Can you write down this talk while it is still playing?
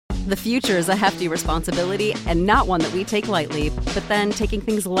The future is a hefty responsibility and not one that we take lightly, but then taking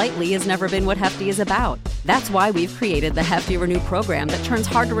things lightly has never been what Hefty is about. That's why we've created the Hefty Renew program that turns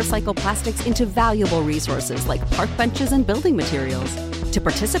hard-to-recycle plastics into valuable resources like park benches and building materials. To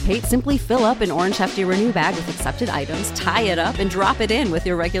participate, simply fill up an orange Hefty Renew bag with accepted items, tie it up, and drop it in with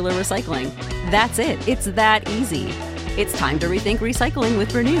your regular recycling. That's it. It's that easy. It's time to rethink recycling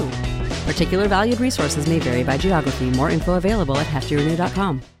with Renew. Particular valued resources may vary by geography. More info available at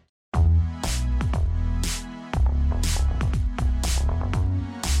heftyrenew.com.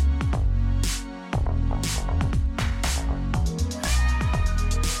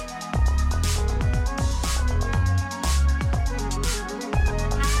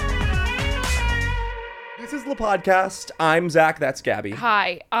 Podcast. I'm Zach. That's Gabby.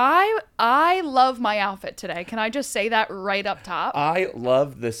 Hi. I love my outfit today. Can I just say that right up top? I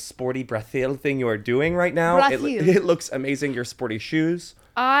love the sporty Brazil thing you are doing right now. Brazil. It looks amazing. Your sporty shoes.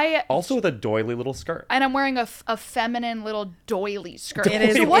 Also with a doily little skirt. And I'm wearing a feminine little doily skirt. It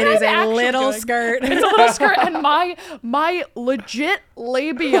is a little skirt. It's a little skirt, and my legit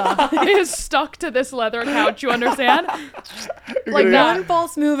labia is stuck to this leather couch. You understand? Like one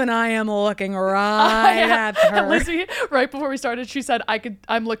false move, and I am looking right at her. Lizzie, right before we started, she said,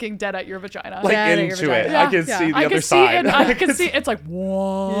 "I'm looking dead at your vagina." Like into it. Yeah. I can see the other side. I can see it's like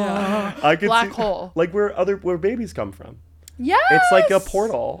whoa. Yeah. I can black see, hole. Like where babies come from. Yes. It's like a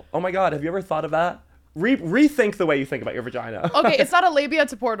portal. Oh my God. Have you ever thought of that? Rethink the way you think about your vagina. Okay, it's not a labia,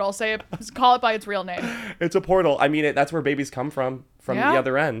 it's a portal. Call it by its real name. It's a portal. I mean, that's where babies come from the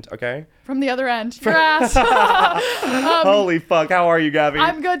other end, okay? From the other end. Your ass. Holy fuck. How are you, Gabby?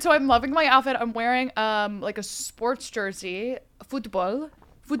 I'm good. So I'm loving my outfit. I'm wearing like a sports jersey. Football.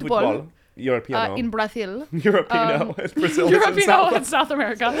 Europeano. In Brazil. Europeano. Brazil. Europeano in South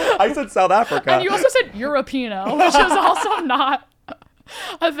America. I said South Africa. And you also said Europeano, which is also not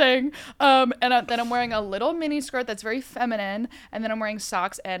a thing. Then I'm wearing a little mini skirt that's very feminine. And then I'm wearing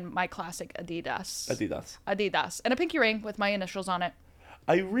socks and my classic Adidas. And a pinky ring with my initials on it.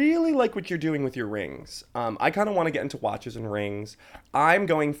 I really like what you're doing with your rings. I kind of want to get into watches and rings. I'm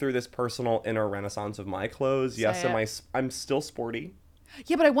going through this personal inner renaissance of my clothes. I'm still sporty.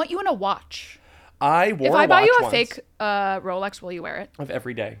 Yeah, but I want you in a watch. I wore a watch. If I buy you a once. fake Rolex, will you wear it? Of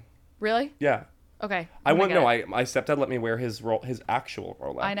every day. Really? Yeah. Okay. My stepdad let me wear his actual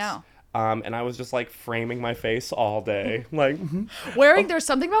Rolex. I know. And I was just like framing my face all day. Like there's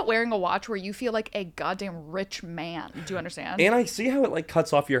something about wearing a watch where you feel like a goddamn rich man. Do you understand? And I see how it like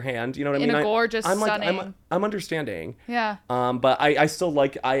cuts off your hand. You know what I mean? In a gorgeous, stunning. Like, I'm understanding. Yeah. But I still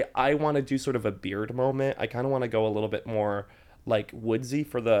like, I want to do sort of a beard moment. I kind of want to go a little bit more like woodsy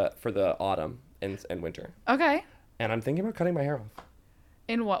for the autumn and winter. Okay. And I'm thinking about cutting my hair off.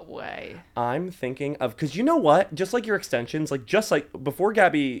 In what way? I'm thinking of, because you know what? Just like your extensions, just like before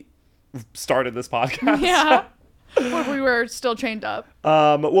Gabby started this podcast. Yeah. When we were still chained up.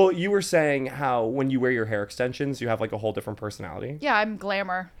 Well, you were saying how when you wear your hair extensions, you have like a whole different personality. Yeah, I'm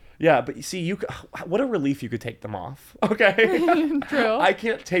glamour. Yeah, but you see, what a relief you could take them off. Okay. True. I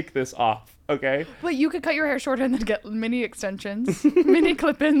can't take this off. Okay. But you could cut your hair shorter and then get mini extensions, mini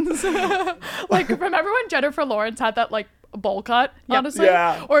clip-ins. Like, remember when Jennifer Lawrence had that like bowl cut? Honestly,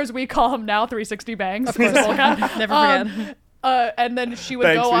 yeah. Or as we call them now, 360 bangs. Of course. Bowl cut. Never forget. And then she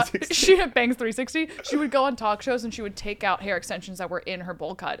would go on. She had Bangs 360. She would go on talk shows and she would take out hair extensions that were in her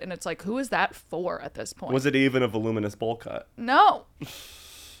bowl cut, and it's like, who is that for at this point? Was it even a voluminous bowl cut? No.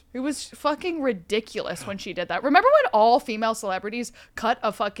 It was fucking ridiculous when she did that. Remember when all female celebrities cut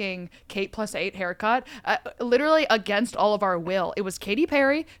a fucking Kate plus 8 haircut? Literally against all of our will. It was Katy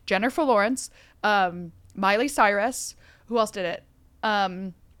Perry, Jennifer Lawrence, Miley Cyrus. Who else did it?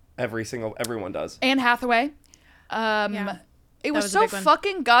 Everyone does. Anne Hathaway. Yeah. It was so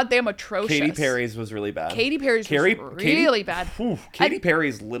fucking goddamn atrocious. Katy Perry's was really bad. Katy Perry's was really bad. Katy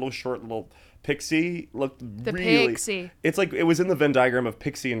Perry's short little pixie looked really... Pixie. It's like, it was in the Venn diagram of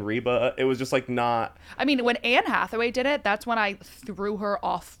Pixie and Reba. It was just like not... I mean, when Anne Hathaway did it, that's when I threw her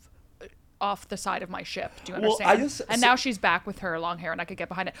off the side of my ship. Do you understand? Now she's back with her long hair and I could get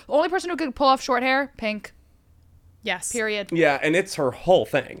behind it. The only person who could pull off short hair, Pink. Yes. Period. Yeah, and it's her whole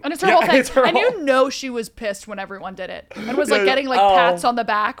thing. And it's her whole thing. You know she was pissed when everyone did it. And was like getting like pats on the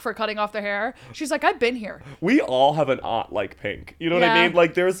back for cutting off their hair. She's like, I've been here. We all have an aunt like Pink. You know what I mean?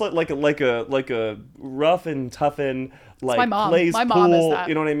 Like there's like a rough and toughen like my mom. plays My pool. mom is that.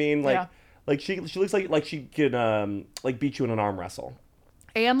 You know what I mean? Like Yeah. like she looks like she could like beat you in an arm wrestle.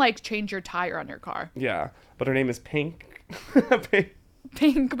 And like change your tire on your car. Yeah, but her name is Pink.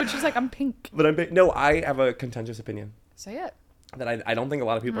 Pink, but she's like, I'm pink. But no, I have a contentious opinion. Say it. That I don't think a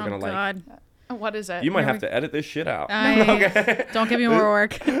lot of people are gonna like. What is it? You might have to edit this shit out. Okay. Don't give me more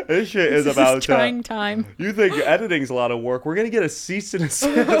work. This shit is This about is trying time. You think editing's a lot of work? We're gonna get a cease and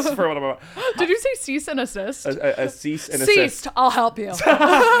assist for what I'm about. Did you say cease and assist? A cease and assist. Ceased. I'll help you.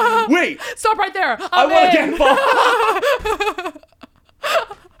 Wait. Stop right there. I want to get involved.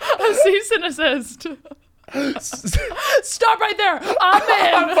 A cease and assist. Stop right there. I'm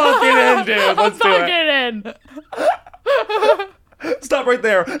in. I'm fucking in, dude. Let's do fucking it. in. Stop right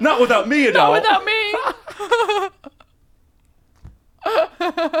there. Not without me, you know. Not without me.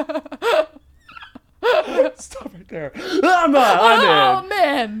 Stop right there. I'm in.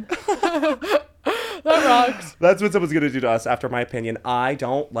 in. That rocks. That's what someone's gonna do to us. After my opinion, I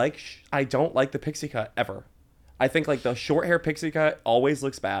don't like the pixie cut ever. I think like the short hair pixie cut always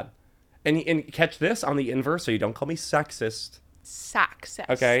looks bad. And catch this on the inverse, so you don't call me sexist. Sexist.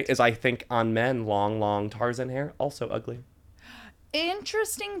 Okay, is I think on men, long Tarzan hair also ugly.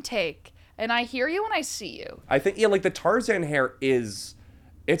 Interesting take. And I hear you and I see you. I think like the Tarzan hair it's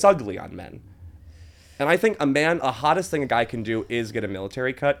ugly on men. And I think a hottest thing a guy can do is get a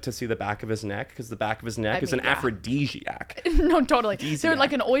military cut to see the back of his neck, because the back of his neck is an aphrodisiac. No, totally. They're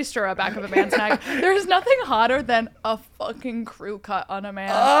like an oyster at back of a man's neck. There's nothing hotter than a fucking crew cut on a man.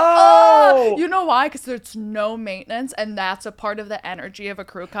 Oh! You know why? Because there's no maintenance, and that's a part of the energy of a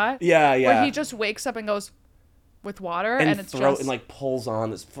crew cut. Yeah. Where he just wakes up and goes with water, and it's just... and like pulls on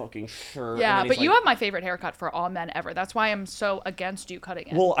this fucking shirt. Yeah, and but like, you have my favorite haircut for all men ever. That's why I'm so against you cutting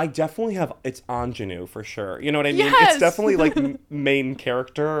it. Well, I definitely have. It's ingenue for sure. You know what I mean? Yes! It's definitely like main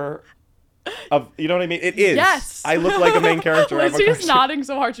character of. You know what I mean? It is. Yes. I look like a main character. of a Lucy's cartoon. nodding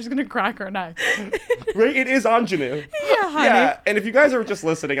so hard she's gonna crack her neck. Right? It is ingenue. Yeah, honey. Yeah. And if you guys are just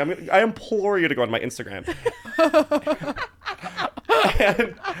listening, I implore you to go on my Instagram.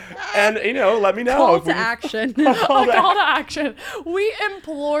 and you know, let me know. Call if to action. Call to action. We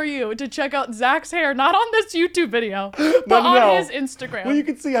implore you to check out Zach's hair, not on this YouTube video, but on his Instagram. Well, you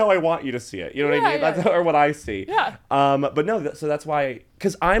can see how I want you to see it. You know what I mean? Yeah. That's or what I see. Yeah. But no, so that's why,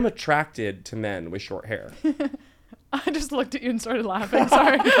 because I'm attracted to men with short hair. I just looked at you and started laughing.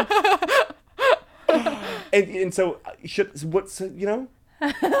 Sorry. and so you know,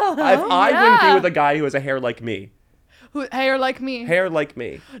 if I wouldn't be with a guy who has a hair like me. Hair like me. Hair like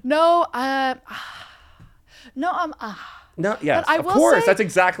me. No, No, yes, But I of will course. say, That's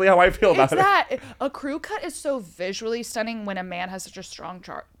exactly how I feel about it's it. that a crew cut is so visually stunning when a man has such a strong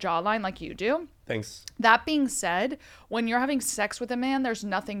jawline like you do. Thanks. That being said, when you're having sex with a man, there's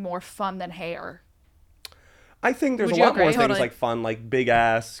nothing more fun than hair. I think there's Would a you lot more agree? things Totally. like fun, like big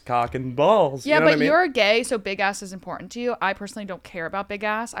ass, cock, and balls. Yeah, you know but what I mean? you're gay, so big ass is important to you. I personally don't care about big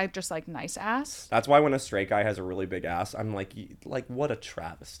ass. I just like nice ass. That's why when a straight guy has a really big ass, I'm like what a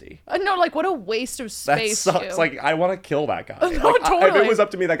travesty. No, like what a waste of That space. sucks. dude. Like I want to kill that guy. No, Like, if totally. it was up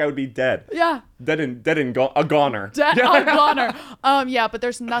to me, that guy would be dead. Yeah. Dead and a goner. I'm goner. Yeah, but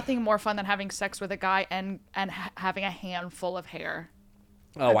there's nothing more fun than having sex with a guy and having a handful of hair.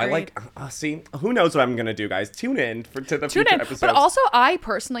 Oh, I Agreed. like. See, who knows what I'm gonna do, guys? Tune in to the future episodes. But also, I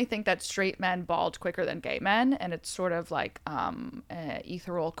personally think that straight men bald quicker than gay men, and it's sort of like an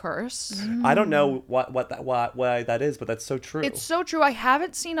ethereal curse. I don't know why that is, but that's so true. It's so true. I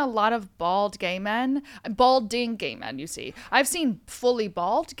haven't seen a lot of balding gay men. You see, I've seen fully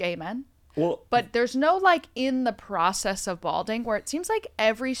bald gay men. well, But there's no like in the process of balding where it seems like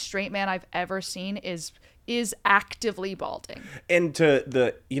every straight man I've ever seen is actively balding. and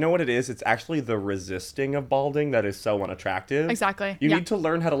you know what it is? It's actually the resisting of balding that is so unattractive. Exactly. You Yeah. need to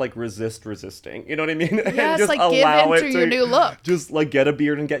learn how to like resist resisting. You know what I mean? And Yes, just like, give allow into it your new look. Just like get a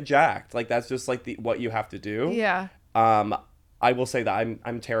beard and get jacked. Like that's just like what you have to do. Yeah. I will say that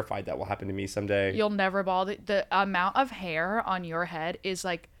I'm terrified that will happen to me someday. You'll never bald. The amount of hair on your head is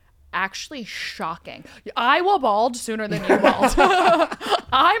like actually shocking. I will bald sooner than you bald.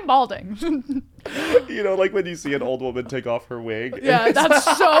 I'm balding. You know, like when you see an old woman take off her wig. Yeah, it's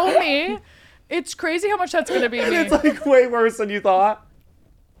that's so me. It's crazy how much that's gonna be me. It's like way worse than you thought.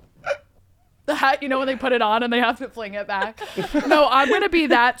 The hat, you know, when they put it on and they have to fling it back. No, I'm gonna be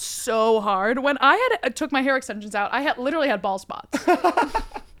that so hard. When I took my hair extensions out, I literally had bald spots.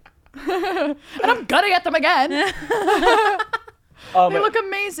 And I'm gonna get them again. They look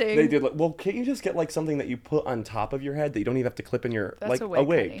amazing. They did. Well, can't you just get like something that you put on top of your head that you don't even have to clip in your That's like a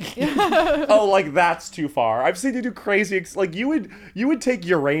wig? honey. Oh, like that's too far. I've seen you do crazy. Like you would take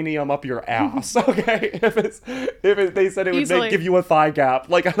uranium up your ass. Okay, they said it would Easily. give you a thigh gap.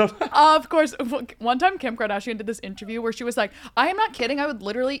 Like I don't. Of course. One time Kim Kardashian did this interview where she was like, I am not kidding. I would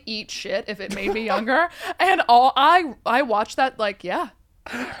literally eat shit if it made me younger. And I watched that like, yeah.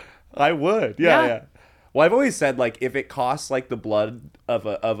 I would. Yeah. Well, I've always said, like, if it costs like the blood of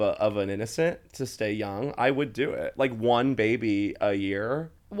an innocent to stay young, I would do it. Like one baby a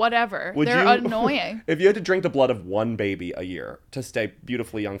year. Whatever. Would They're you, annoying. If you had to drink the blood of one baby a year to stay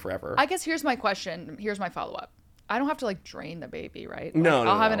beautifully young forever. I guess here's my question. Here's my follow-up. I don't have to like drain the baby, right? No,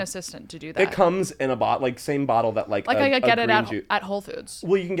 I'll have no. an assistant to do that. It comes in a bottle, like same bottle that like I get it green at Whole Foods.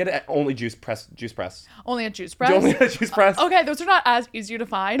 Well, you can get it at only juice press. Only a juice press. Only a juice press. Okay, those are not as easy to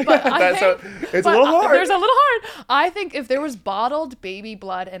find, but I think it's a little hard. There's a little hard. I think if there was bottled baby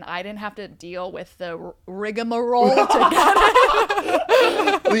blood and I didn't have to deal with the rigmarole to get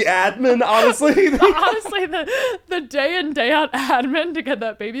it, The admin, honestly. honestly, the day in day out admin to get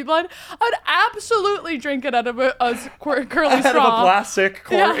that baby blood, I'd absolutely drink it out of a curly Out straw. of a plastic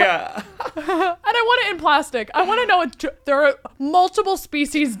cork. Yeah. And I want it in plastic. I want to know there are multiple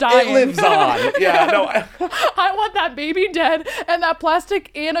species dying. It lives on. Yeah, no. I want that baby dead and that plastic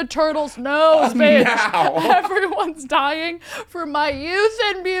in a turtle's nose, bitch. Now. Everyone's dying for my youth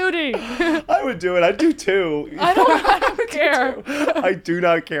and beauty. I would do it. I'd do too. I don't care. I do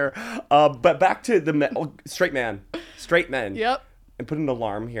not care. But back to the straight man. Straight men. Yep. And put an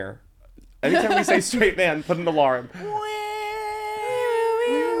alarm here. Anytime we say straight man, put an alarm.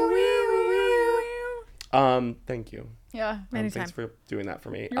 Thank you. Yeah. Anytime. Thanks for doing that for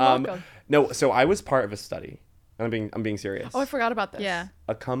me. You're welcome. No, so I was part of a study. And I'm being serious. Oh, I forgot about this. Yeah.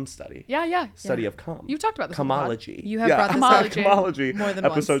 A cum study. Yeah. Study of cum. You talked about this on the pod. Cumology. You have brought this up. Cumology. more than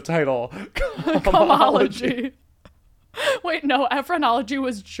once. Episode title. Cumology. Wait, no, ephronology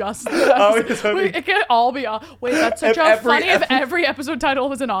was just the Oh, episode. it's funny. Wait, it can all be wait, that's such If a funny if every episode title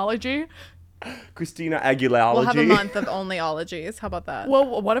was an ology. Christina Aguilera. We'll have a month of only ologies. How about that?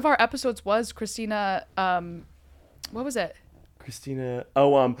 Well, one of our episodes was Christina what was it? Christina.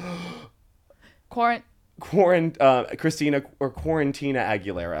 Christina or Quarantina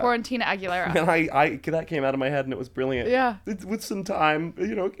Aguilera. Quarantina Aguilera. And I that came out of my head and it was brilliant. Yeah. With some time,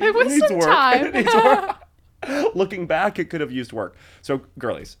 it With needs some work. time. It needs work. Looking back, it could have used work. So,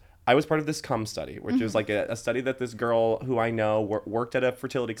 girlies, I was part of this cum study, which is like a study that this girl who I know worked at a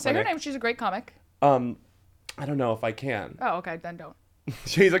fertility Say clinic. her name. She's a great comic. I don't know if I can. Oh, okay, then don't.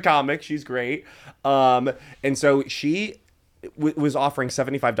 She's a comic. She's great. And so she was offering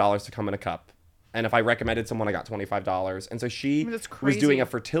 $75 to come in a cup. And if I recommended someone, I got $25. And so she That's was doing crazy. a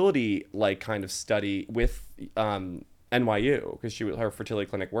fertility like kind of study with NYU because her fertility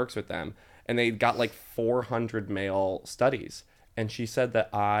clinic works with them. And they got like 400 male studies. And she said that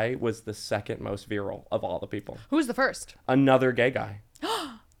I was the second most virile of all the people. Who's the first? Another gay guy.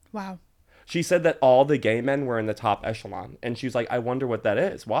 Wow. She said that all the gay men were in the top echelon. And she was like, I wonder what that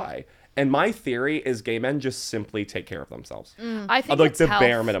is. Why? And my theory is gay men just simply take care of themselves. I think Like it's the health.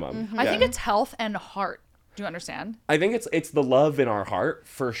 bare minimum. I Yeah. think it's health and heart. Do you understand? I think it's the love in our heart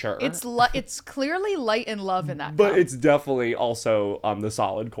for sure. It's clearly light and love in that. but cup. it's definitely also the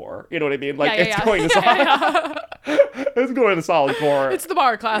solid core. You know what I mean? Like it's yeah. going to solid. It's going to solid core. It's the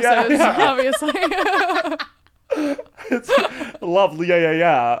bar classes, Yeah. obviously. It's lovely.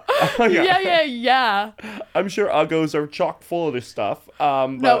 Yeah. yeah. I'm sure uggos are chock full of this stuff.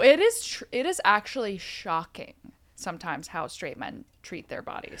 No, but it is actually shocking sometimes how straight men treat their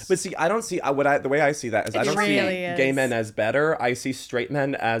bodies. But see, I don't see the way I see that is I don't see really gay is. men as better. I see straight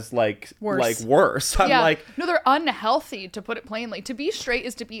men as like Worse. worse. I'm yeah. like, No, they're unhealthy, to put it plainly. To be straight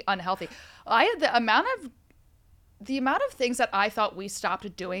is to be unhealthy. The amount of things that I thought we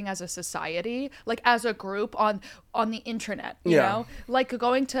stopped doing as a society, like as a group on the internet, you Yeah. know, like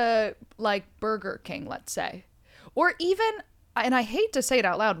going to like Burger King, let's say, or even, and I hate to say it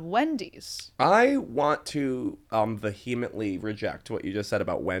out loud, Wendy's. I want to vehemently reject what you just said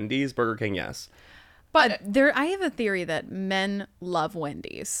about Wendy's. Burger King, yes. But I have a theory that men love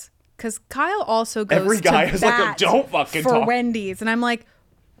Wendy's because Kyle also goes Every guy to is like, bat "Don't fucking for talk." Wendy's, and I'm like,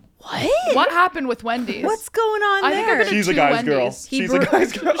 what happened with Wendy's? What's going on I think there? I've been She's a to guy's girl. Wendy's. She's a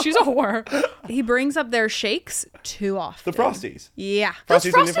guy's girl. She's a whore. He brings up their shakes too often. The Frosties. Yeah. Those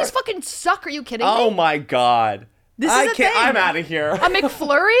Frosties and new Frosties fucking suck. Are you kidding Oh me? my god. This is I a can't. thing. I'm out of here. A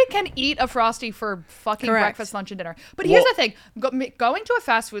McFlurry can eat a Frosty for fucking Correct. breakfast, lunch, and dinner. But here's Well- the thing: going to a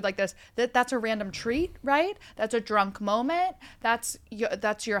fast food like this, that's a random treat, right? That's a drunk moment. That's you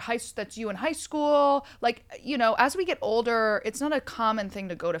in high school. Like, you know, as we get older, it's not a common thing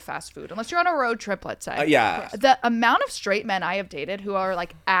to go to fast food unless you're on a road trip. Let's say. Yeah. The amount of straight men I have dated who are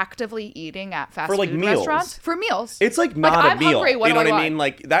like actively eating at fast For, like, food meals. restaurants for meals. It's like not I'm a meal. hungry, what You know do what I want? mean?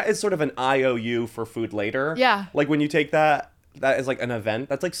 Like that is sort of an IOU for food later. Yeah. Like when you take that, that is like an event.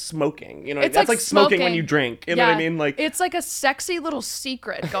 That's like smoking. You know, It's that's like like smoking when smoking. you drink. You know what I mean? Like it's like a sexy little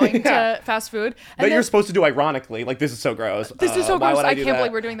secret going to fast food. that you're supposed to do ironically. Like this is so gross. This is so why gross. would I do can't that?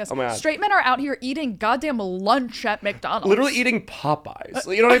 believe we're doing this. Oh my God. Straight men are out here eating goddamn lunch at McDonald's. Literally eating Popeyes.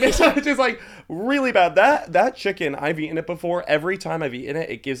 You know what I mean? So it's just like really bad. That chicken, I've eaten it before. Every time I've eaten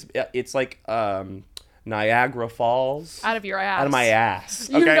it, it's like Niagara Falls out of your ass. out of my ass.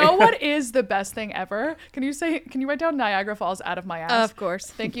 You Okay? know what is the best thing ever? Can you write down Niagara Falls out of my ass? Of course.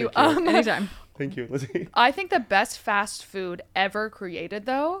 Thank you. Anytime. Thank you, Lizzie. I think the best fast food ever created,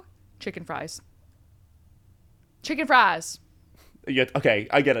 though, chicken fries. Chicken fries. Yeah, okay,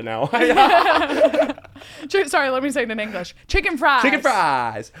 I get it now. Sorry, let me say it in English. Chicken fries. Chicken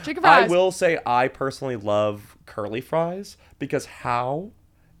fries. Chicken fries. I will say I personally love curly fries because how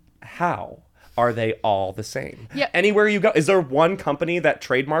are they all the same? Yeah. Anywhere you go, is there one company that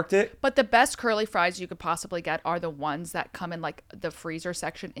trademarked it? But the best curly fries you could possibly get are the ones that come in like the freezer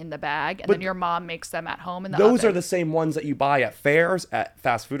section in the bag, and then your mom makes them at home in the Those oven. are the same ones that you buy at fairs, at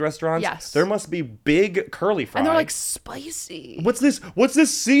fast food restaurants. Yes. There must be big curly fries. And they're like spicy. What's this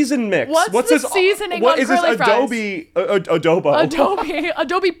season mix? What's the seasoning What on is this curly fries? Adobo?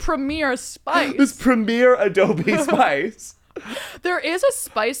 Adobe Premiere Spice. This Premier Adobe spice. There is a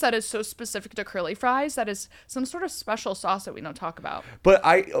spice that is so specific to curly fries that is some sort of special sauce that we don't talk about. But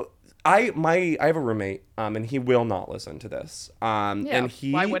I have a roommate, and he will not listen to this. And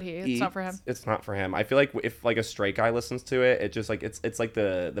he why would he? It's not for him. It's not for him. I feel like if like a straight guy listens to it, it just like it's like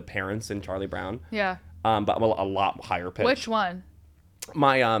the parents in Charlie Brown. Yeah. But a lot higher pitch. Which one?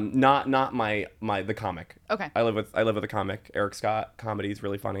 My not my the comic. Okay. I live with the comic Eric Scott. Comedy's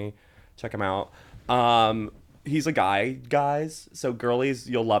really funny. Check him out. He's a guy, guys. So girlies,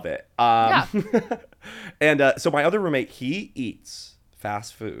 you'll love it. Yeah. And so my other roommate, he eats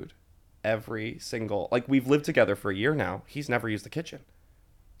fast food every single. Like we've lived together for a year now. He's never used the kitchen.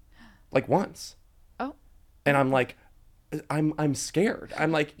 Like once. Oh. And I'm like, I'm scared.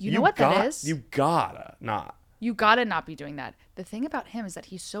 I'm like, You know what that is? You gotta not. You gotta not be doing that. The thing about him is that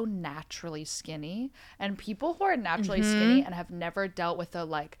he's so naturally skinny, and people who are naturally skinny and have never dealt with the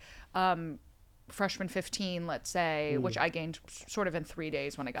like freshman 15, let's say, which I gained sort of in 3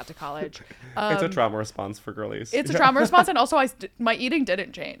 days when I got to college. It's a trauma response for girlies. It's a trauma response, and also my eating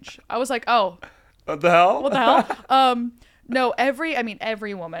didn't change. I was like, oh, What the hell? what the hell? No,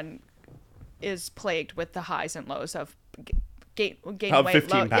 every woman is plagued with the highs and lows of gain Of weight.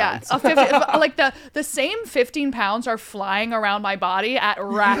 15 pounds. Yeah, like the same 15 pounds are flying around my body at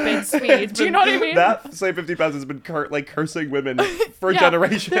rapid speed. Do you know what I mean? That same 50 pounds has been cursing women for Yeah,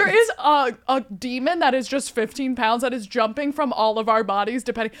 generations. There is a demon that is just 15 pounds that is jumping from all of our bodies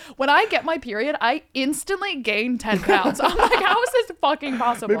depending. When I get my period, I instantly gain 10 pounds. I'm like, how is this fucking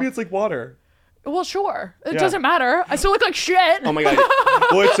possible? Maybe it's like water. Well, sure. It Yeah. doesn't matter. I still look like shit. Oh my god.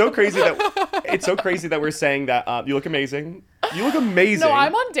 Well, it's so crazy that we're saying that you look amazing. You look amazing. No,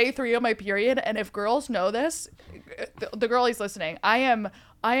 I'm on day 3 of my period, and if girls know this, the girlies listening, I am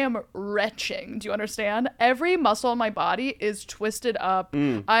retching. Do you understand? Every muscle in my body is twisted up.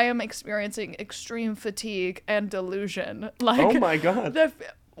 I am experiencing extreme fatigue and delusion. Like, Oh my God.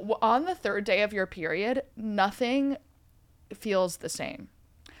 On the 3rd day of your period, nothing feels the same.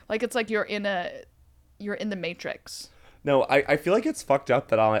 Like it's like you're in the Matrix. No, I feel like it's fucked up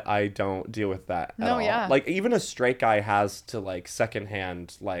that I don't deal with that at No, all. yeah. Like even a straight guy has to like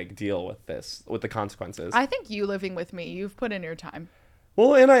secondhand like deal with the consequences. I think you living with me, you've put in your time.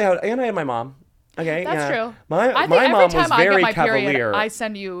 Well, and I had my mom. Okay, That's yeah. true. My I think mom every was time very I get my cavalier. period, I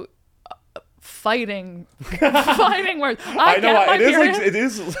send you fighting words. I know get my it is period. like it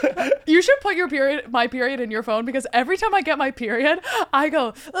is. You should put my period in your phone, because every time I get my period, I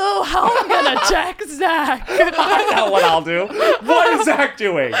go, oh, how I'm gonna text Zach. I know what I'll do. What is Zach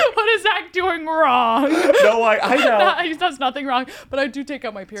doing? What is Zach doing wrong? No, I know. He does nothing wrong, but I do take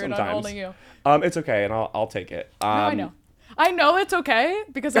out my period. I'm Sometimes. only you. It's okay, and I'll take it. No, I know. I know it's okay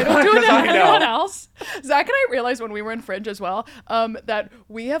because I don't do it Because to I know. anyone else. Zach and I realized when we were in Fringe as well, that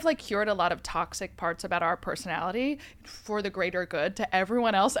we have like cured a lot of toxic parts about our personality for the greater good to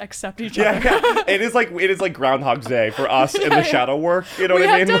everyone else except each other. Yeah. It is like Groundhog's Day for us in the shadow work. You know We what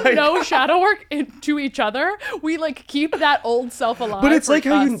I have mean? done Like- no shadow work to each other. We like keep that old self alive. But it's for like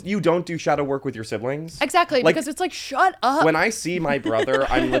how us. you don't do shadow work with your siblings. Exactly, Like, because it's like, shut up. when I see my brother,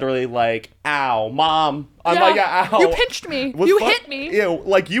 I'm literally like, ow, mom. I'm Yeah. like, ow. You pinched me. What You fuck- hit me. Ew,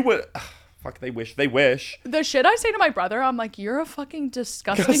 like you would. Fuck, they wish. The shit I say to my brother, I'm like, you're a fucking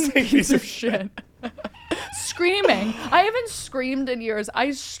disgusting Disgusting piece of shit. Screaming. I haven't screamed in years.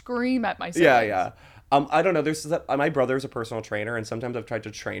 I scream at myself. Yeah, yeah. I don't know. My brother's a personal trainer, and sometimes I've tried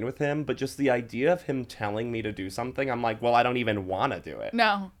to train with him, but just the idea of him telling me to do something, I'm like, well, I don't even want to do it.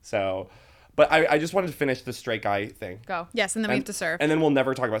 No. So, but I just wanted to finish the straight guy thing. Go. Yes, and then we have to serve. And then we'll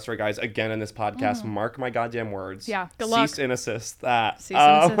never talk about straight guys again in this podcast. Mark my goddamn words. Yeah. Good luck. Cease and assist that. Cease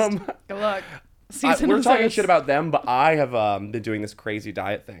and assist. Good luck. We're talking shit about them, but I have been doing this crazy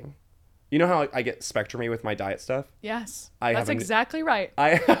diet thing. You know how I get spectrumy with my diet stuff? Yes. I That's haven't- exactly right.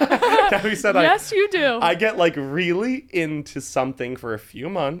 Gabby said Yes, you do. I get like really into something for a few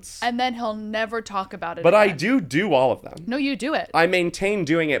months, And then he'll never talk about it but I again. do all of them. No, you do it. I maintain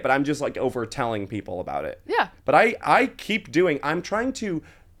doing it, but I'm just like over telling people about it. Yeah. But I keep doing. I'm trying to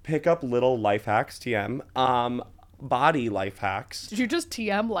pick up little life hacks, TM. Body life hacks. Did you just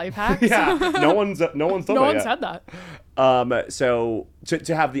TM life hacks? Yeah. No one's done No that one yet. said that. So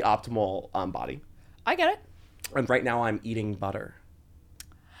to have the optimal body. I get it. And right now I'm eating butter.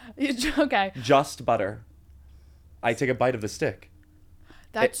 Okay. Just butter. I take a bite of the stick.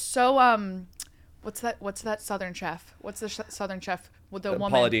 That's so what's that southern chef? What's the southern chef with the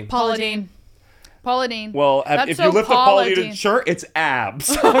woman? Paula Deen. Paula Deen. Well, That's if so you lift up Paula Paula Deen. Deen's shirt, it's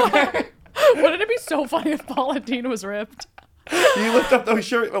abs. Okay? Wouldn't it be so funny if Paula Deen was ripped? You lift up those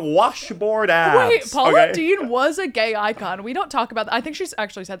shirt, washboard abs. Wait, Paula okay? Deen was a gay icon. We don't talk about that. I think she's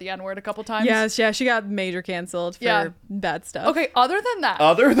actually said the N-word a couple times. Yes, yeah, she got major canceled for Yeah. bad stuff. Okay, other than that.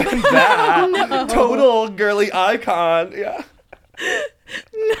 Other than that, total girly icon. Yeah.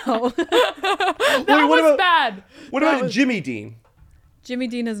 No. that Wait, what was about- bad. What about Jimmy Dean? Jimmy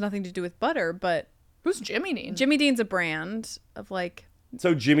Dean has nothing to do with butter, but Who's Jimmy Dean? Jimmy Dean's a brand of like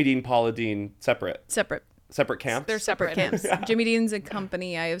So Jimmy Dean, Paula Deen, separate camps. They're separate. camps. Jimmy Dean's a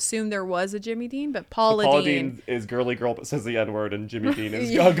company. I assume there was a Jimmy Dean, but Paula Paula Deen. Deen is girly girl but says the N-word, and Jimmy Dean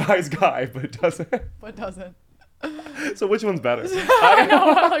is guy's guy but doesn't. But doesn't. So which one's better? I know.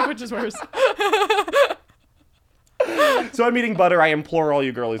 I like which is worse. So I'm eating butter. I implore all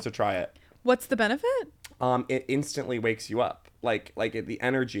you girlies to try it. What's the benefit? It instantly wakes you up. Like the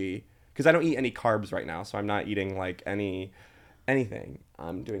energy, because I don't eat any carbs right now, so I'm not eating like anything.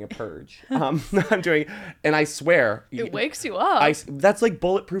 I'm doing a purge. And I swear, It wakes you up. that's like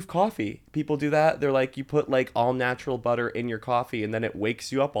bulletproof coffee. People do that. They're like, you put like all natural butter in your coffee, and then it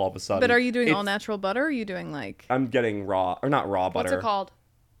wakes you up all of a sudden. But are you doing all It's- natural butter? Or are you doing like I'm getting raw, or not raw butter. What's it called?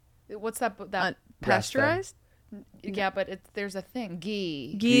 What's that? pasteurized? Yeah, but there's a thing.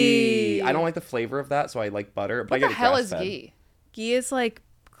 Ghee. Ghee. I don't like the flavor of that, so I like butter. But What I the get it hell is grass-fed. ghee? Ghee is like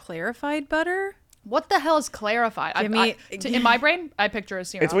clarified butter. What the hell is clarified? In my brain, I picture a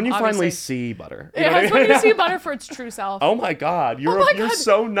serum. It's when you obviously. finally see butter. You know Yeah, what I it's when mean? you see butter for its true self. Oh my god, you're my you're God.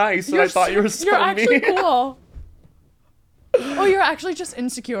 so nice, and I thought you were so You're actually mean. cool. Oh, you're actually just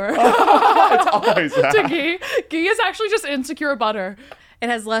insecure. It's always to that. ghee. Ghee is actually just insecure butter. It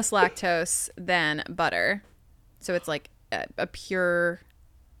has less lactose than butter, so it's like a pure.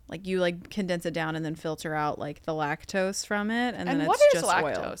 Like you like condense it down and then filter out like the lactose from it, and then And it's what is just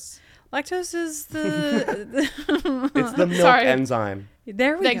lactose? oil. Lactose is the. It's the milk Sorry. enzyme.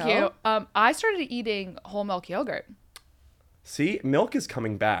 There we Thank go. you. I started eating whole milk yogurt. See, milk is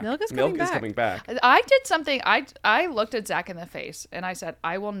coming back. Milk is coming back. I did something. I looked at Zach in the face and I said,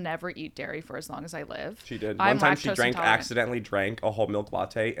 I will never eat dairy for as long as I live. She did. I'm One time she lactose drank, intolerant. accidentally drank a whole milk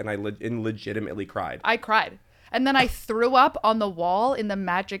latte, and I legitimately cried. I cried. And then I threw up on the wall in the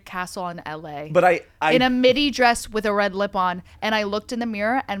Magic Castle in LA. But I in a midi dress with a red lip on, and I looked in the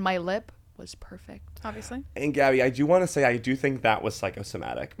mirror and my lip was perfect. Obviously. and Gabby, I do want to say I do think that was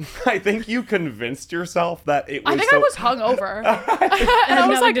psychosomatic. I think you convinced yourself that it was. I think I was hungover. and I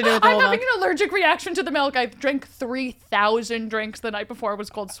was nothing like, to do with I'm whole having milk. an allergic reaction to the milk. I drank 3,000 drinks the night before. I was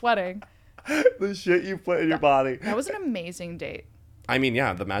cold sweating. the shit you put in your body. That was an amazing date. I mean,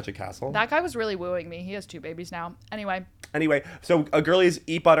 yeah, the Magic Castle. That guy was really wooing me. He has 2 babies now. Anyway, so girlies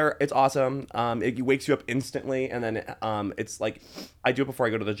eat butter. It's awesome. It wakes you up instantly, and then it's like I do it before I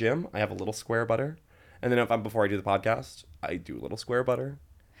go to the gym. I have a little square butter, and then before I do the podcast, I do a little square butter.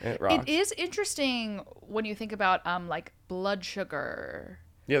 And it rocks. It is interesting when you think about like blood sugar.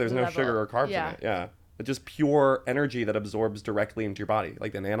 Yeah, there's no level. sugar or carbs Yeah. in it. Yeah, it's just pure energy that absorbs directly into your body,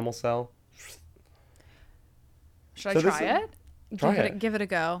 like an animal cell. Should So I this try is- it? Try give it. Give it a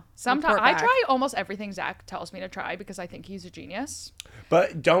go. Sometimes Report I back. try almost everything Zach tells me to try because I think he's a genius.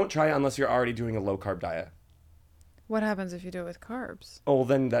 But don't try it unless you're already doing a low carb diet. What happens if you do it with carbs? Oh,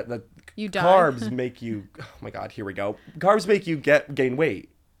 then that You die. carbs make you. Oh my God, here we go. Carbs make you gain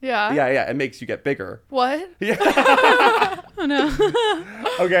weight. Yeah. Yeah, it makes you get bigger. What? Oh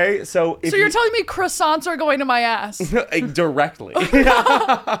no. Okay, so if So you're telling me croissants are going to my ass? directly.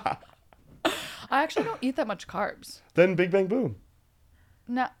 I actually don't eat that much carbs. Then Big Bang Boom.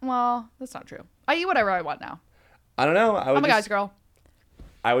 No, well, that's not true. I eat whatever I want now. I don't know. I'm a guy's girl.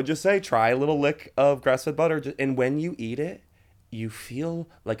 I would just say try a little lick of grass-fed butter, and when you eat it, you feel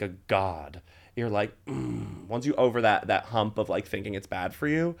like a god. You're like, once you over that hump of like thinking it's bad for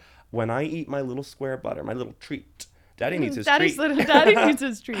you. When I eat my little square butter, my little treat, Daddy needs his treat. Daddy needs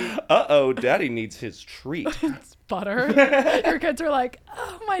his treat. Uh-oh, Daddy needs his treat. It's butter. Your kids are like,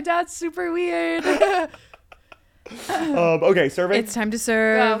 oh, my dad's super weird. Okay, serving. It's time to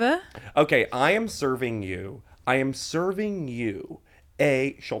serve. Go. Okay, I am serving you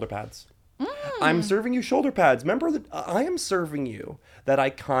shoulder pads. I'm serving you shoulder pads. Remember that I am serving you that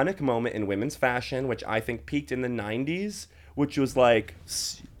iconic moment in women's fashion, which I think peaked in the 90s, which was like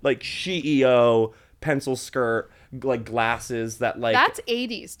CEO pencil skirt, like glasses that like. That's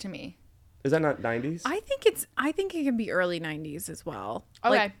 80s to me. Is that not 90s? I think it can be early 90s as well.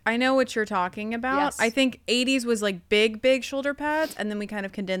 Okay. Like, I know what you're talking about. Yes. I think 80s was like big shoulder pads, and then we kind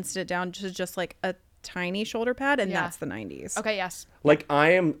of condensed it down to just like a tiny shoulder pad, and Yeah. that's the 90s. Okay, yes. Like I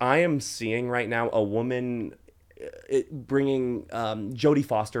am seeing right now a woman bringing Jodie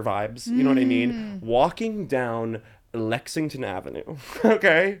Foster vibes. You know what I mean? Walking down Lexington Avenue,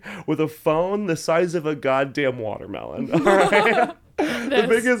 okay, with a phone the size of a goddamn watermelon. All right. The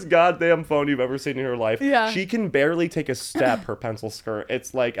biggest goddamn phone you've ever seen in your life. Yeah. She can barely take a step, her pencil skirt.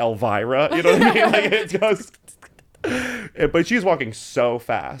 It's like Elvira, you know what I mean? Like it goes. But she's walking so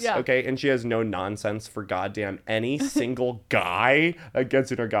fast, Yeah. okay? And she has no nonsense for goddamn any single guy that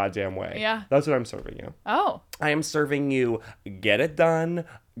gets in her goddamn way. Yeah. That's what I'm serving you. Oh. I am serving you get it done,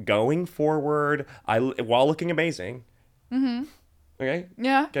 going forward, while looking amazing. Mm-hmm. Okay?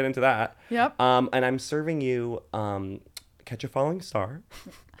 Yeah. Get into that. Yep. And I'm serving you catch a falling star.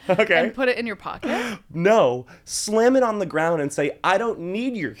 Okay. And put it in your pocket? No, slam it on the ground and say, I don't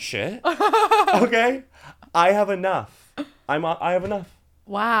need your shit. Okay? I have enough. I have enough.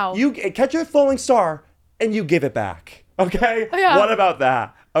 Wow. You catch a falling star and you give it back. Okay? Yeah. What about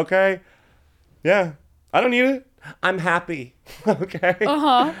that? Okay? Yeah. I don't need it. I'm happy. Okay?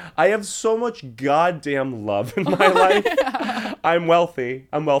 Uh-huh. I have so much goddamn love in my life. I'm wealthy.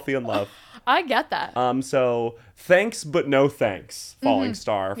 I'm wealthy in love. I get that. So thanks, but no thanks, falling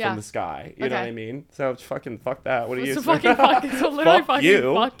star Yeah. from the sky. You know Okay. what I mean? So fucking fuck that. What do you So fucking fuck it. So literally fuck fucking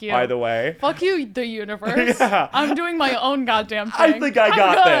you, fuck you. by the way. Fuck you, the universe. Yeah. I'm doing my own goddamn thing. I think I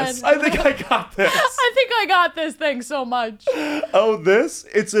got I'm this. good. I think I got this. I think I got this thing so much. Oh, this?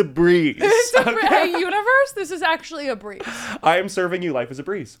 It's a breeze. Hey, universe, this is actually a breeze. I am serving you life as a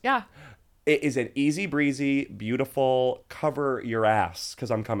breeze. Yeah. It is an easy breezy, beautiful, cover your ass,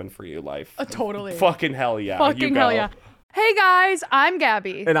 because I'm coming for you, life. Totally. Fucking hell yeah. Fucking you go. hell yeah. Hey guys, I'm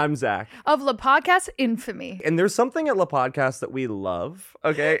Gabby And I'm Zach. of La Podcast Infamy, And there's something at La Podcast that we love,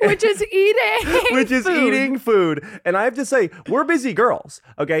 okay? which is eating Which is food. eating food. And I have to say, we're busy girls,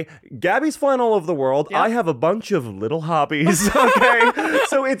 okay? Gabby's flying all over the world. Yep. I have a bunch of little hobbies, okay?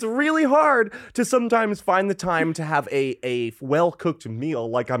 So it's really hard to sometimes find the time to have a well-cooked meal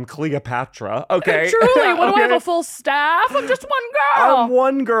like I'm Cleopatra, okay? Truly, what do I have Okay? a full staff? I'm just one girl. I'm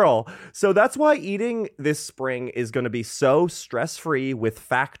one girl. So that's why eating this spring is going to be so stress-free with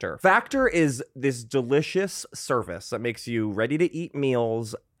Factor. Factor is this delicious service that makes you ready to eat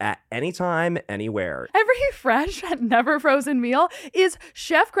meals at any time, anywhere. Every fresh and never frozen meal is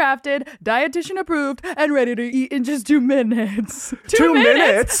chef crafted, dietitian approved, and ready to eat in just 2 minutes. 2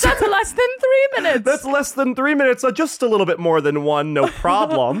 minutes? That's less than 3 minutes. That's less than 3 minutes, so just a little bit more than one, no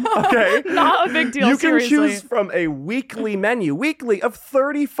problem. Okay? not a big deal. You can seriously. choose from a weekly menu, weekly of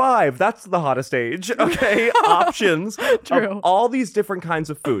 35. That's the hottest age, okay? Options True. of all these different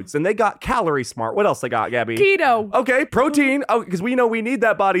kinds of foods. And they got Calorie Smart. What else they got, Gabby? keto. Okay, protein. Oh, because we know we need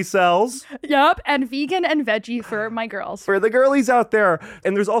that body cells Yup, and vegan and veggie for my girls. for the girlies out there.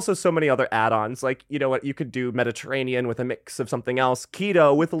 And there's also so many other add-ons. Like, you know what? You could do Mediterranean with a mix of something else.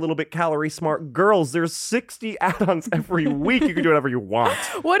 Keto with a little bit Calorie Smart. Girls, there's 60 add-ons every week. You can do whatever you want.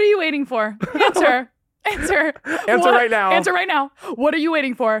 What are you waiting for? Answer. Answer. Answer right now. Answer right now. What are you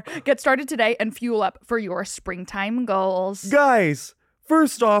waiting for? Get started today and fuel up for your springtime goals. Guys,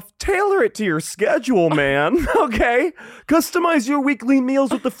 first off, tailor it to your schedule, man. Okay? Customize your weekly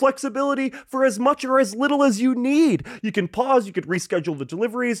meals with the flexibility for as much or as little as you need. You can pause, you could reschedule the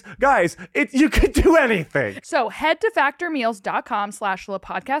deliveries. Guys, you could do anything. So head to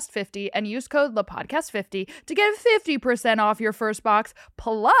factormeals.com/LaPodcast50 and use code LaPodcast50 to get 50% off your first box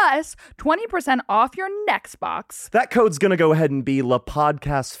plus 20% off your next box. That code's gonna go ahead and be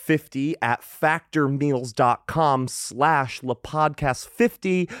LaPodcast50 at factormeals.com/LaPodcast50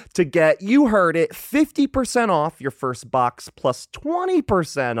 50 to get, you heard it, 50% off your first box plus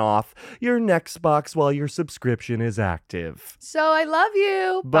 20% off your next box while your subscription is active. So I love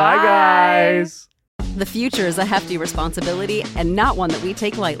you. Bye, guys. The future is a hefty responsibility and not one that we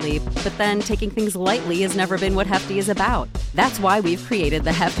take lightly, but then taking things lightly has never been what Hefty is about. That's why we've created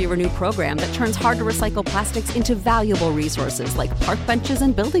the Hefty Renew program that turns hard to recycle plastics into valuable resources like park benches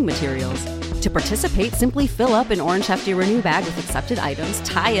and building materials. To participate, simply fill up an orange Hefty Renew bag with accepted items,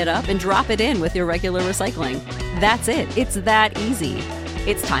 tie it up, and drop it in with your regular recycling. That's it. It's that easy.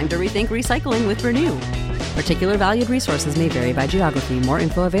 It's time to rethink recycling with Renew. Particular valued resources may vary by geography. More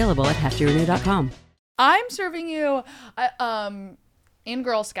info available at heftyrenew.com. I'm serving you in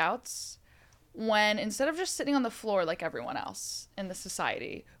Girl Scouts when instead of just sitting on the floor like everyone else in the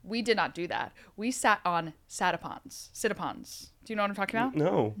society, we did not do that. We sat on Sit-a-pons. Do you know what I'm talking about?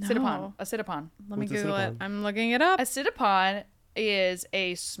 No. Sit-a-pon. A sit-a-pon. Let me What's a Google it. sit-a-pon? I'm looking it up. A sit-a-pon is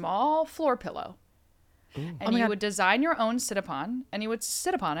a small floor pillow. And you would design your own sit-a-pon and you would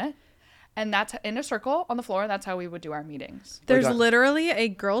sit upon it. And that's in a circle on the floor. That's how we would do our meetings. There's God. literally a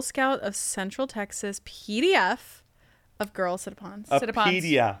Girl Scout of Central Texas PDF of girl sit-a-pons. A Sit-a-pons.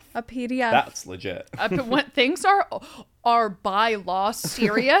 PDF. A PDF. That's legit. But when things are by law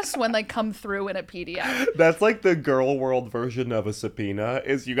serious when they come through in a PDF. That's like the girl world version of a subpoena,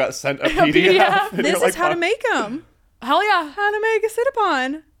 is you got sent a PDF. PDF. and This you're is like, how to "Oh." make them. Hell yeah. How to make a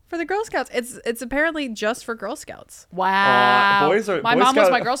sit-a-pon for the Girl Scouts. It's apparently just for Girl Scouts. Wow. Boys my Boy mom was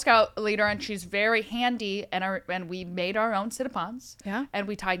Scout- my Girl Scout leader, and she's very handy. And we made our own sit-a-pons. Yeah. And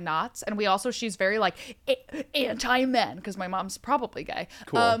we tied knots. And she's very like anti-men because my mom's probably gay.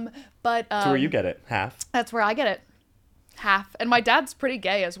 Cool. But So where you get it? Half? that's where I get it. Half. And my dad's pretty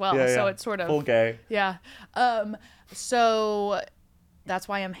gay as well. Yeah, So yeah. it's sort of Full gay. Yeah. So that's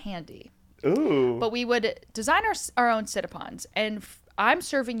why I'm handy. Ooh. But we would design our own sit-a-pons, and I'm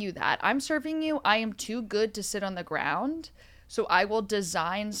serving you that. I'm serving you, I am too good to sit on the ground, so I will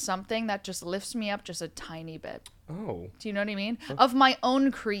design something that just lifts me up just a tiny bit. Oh. Do you know what I mean? Of my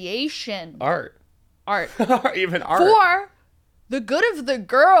own creation. Art. Art. Even art. For the good of the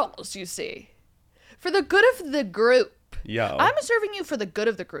girls, you see. For the good of the group. Yo. I'm serving you for the good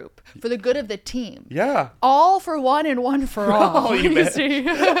of the group, for the good of the team. Yeah. All for one and one for all. Oh, you bitch. see?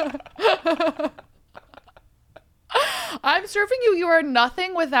 I'm serving you. You are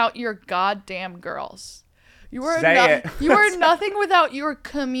nothing without your goddamn girls. You are Say it. You are nothing without your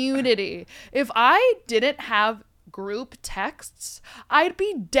community. If I didn't have group texts, I'd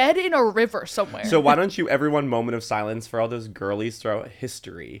be dead in a river somewhere. So why don't you, everyone, moment of silence for all those girlies throughout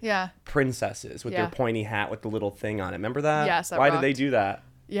history. Yeah. Princesses with Yeah. their pointy hat with the little thing on it. Remember that? Yes, that Why did they rocked. do that?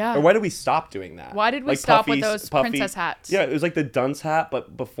 Yeah. Or why did we stop doing that? Why did we Like stop with Puffy's- those princess hats? Yeah, it was like the dunce hat,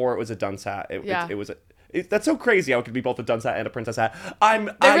 but before it was a dunce hat, Yeah. it was a. That's so crazy how it could be both a dunce hat and a princess hat. They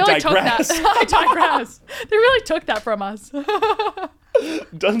I really took that. digress. I digress. They really took that from us.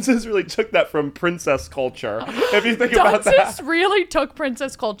 Dunces really took that from princess culture. If you think about Dunces that. really took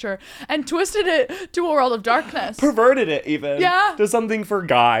princess culture and twisted it to a world of darkness. Perverted it even. Yeah. To something for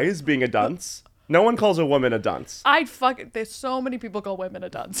guys being a dunce. No one calls a woman a dunce. There's so many people call women a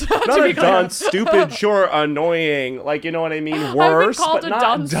dunce. Not a dunce, stupid, sure, annoying. Like, you know what I mean? Worse, I've been called but a not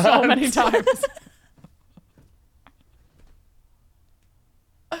dunce so many times.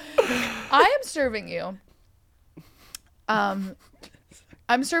 I am serving you. I'm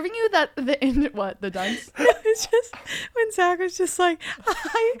serving you the dunce? It's just when Zach was just like,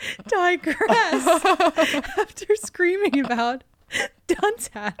 I digress after screaming about dunce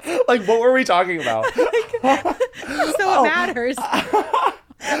hats. Like, what were we talking about? So it matters.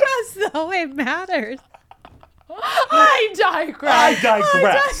 As though it matters. I digress. I digress. I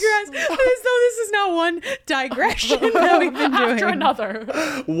digress. As though this is not one digression that we've been doing. After another.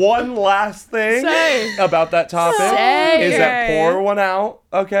 One last thing Say. about that topic Say. is that pour one out,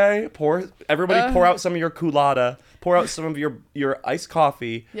 okay? Everybody Uh. pour out some of your culotta. Pour out some of your iced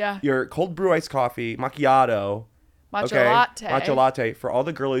coffee. Yeah. Your cold brew iced coffee, macchiato. Matcha Okay? latte. Matcha latte for all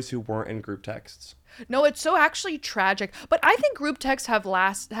the girlies who weren't in group texts. No, it's so actually tragic. But I think group texts have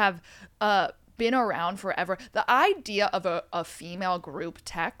been around forever. The idea of a female group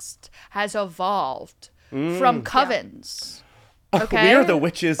text has evolved from covens. Okay? We are the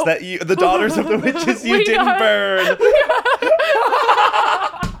witches the daughters of the witches you We didn't are. burn.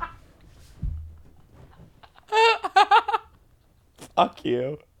 Fuck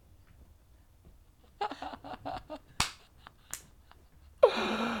you.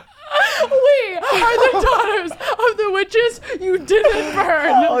 We are the daughters of the witches you didn't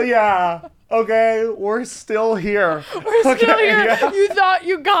burn. Oh yeah. Okay, we're still here. We're still here. Yeah. You thought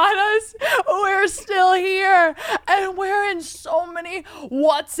you got us? We're still here. And we're in so many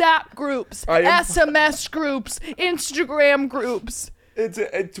WhatsApp groups, SMS groups, Instagram groups.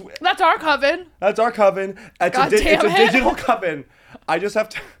 That's our coven. That's our coven. It's God a damn it. digital coven. I just have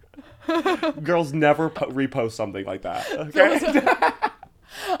to... Girls never repost something like that. Okay?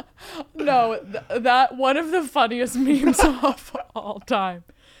 No, that one of the funniest memes of all time.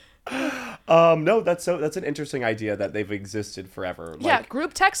 No, that's an interesting idea that they've existed forever. Yeah,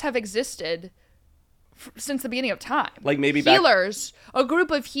 group texts have existed since the beginning of time. Like maybe healers, a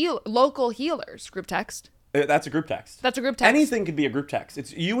group of local healers. Group text. That's a group text. That's a group text. Anything could be a group text.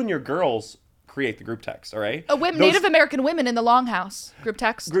 It's you and your girls create the group text, all right? Native American women in the Longhouse. Group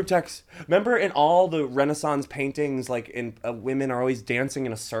text. Group text. Remember in all the Renaissance paintings, like in women are always dancing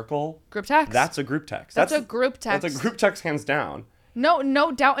in a circle? Group text. That's a group text. That's a group text. That's a group text, hands down.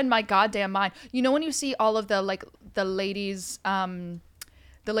 No doubt in my goddamn mind. You know when you see all of the ladies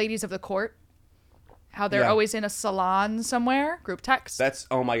of the court, how they're always in a salon somewhere? Group text. That's,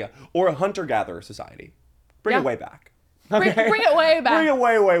 oh my God. Or a hunter-gatherer society. Bring it way back. Okay? Bring it way back. Bring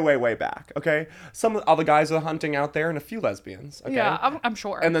it way back, okay? Some of the guys are hunting out there and a few lesbians, okay? Yeah, I'm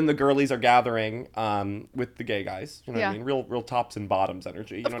sure. And then the girlies are gathering with the gay guys. You know what I mean? Real tops and bottoms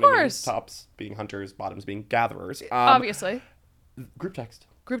energy. You know what I mean? Tops being hunters, bottoms being gatherers. Obviously. Group text.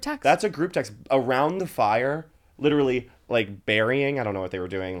 Group text. That's a group text. Around the fire, literally like burying. I don't know what they were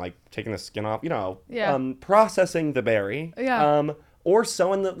doing, like taking the skin off, processing the berry. Yeah. Or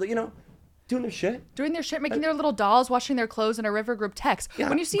sewing doing their shit. Doing their shit, making their little dolls, washing their clothes in a river. Group text. Yeah,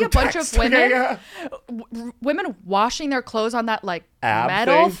 when you see group a bunch text. of women, Okay, women washing their clothes on that like ab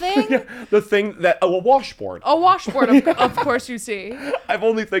metal thing. Yeah, the thing that, a washboard. A washboard, of course you see. I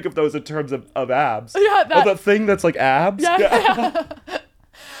only think of those in terms of abs. Yeah, the thing that's like abs. Yeah.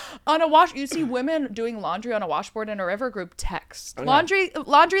 On a you see women doing laundry on a washboard in a river. Group text. Okay.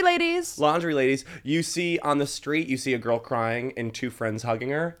 Laundry ladies. Laundry ladies. You see on the street, you see a girl crying and two friends hugging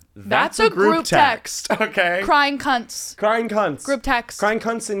her. That's a group text. Okay. Crying cunts. Crying cunts. Group text. Crying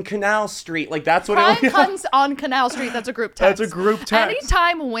cunts in Canal Street. Like that's what Crying cunts on Canal Street. That's a group text. That's a group text.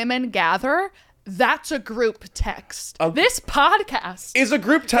 Anytime women gather, that's a group text. This podcast is a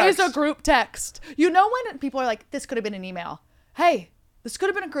group text. Is a group text. You know when people are like, this could have been an email. Hey, this could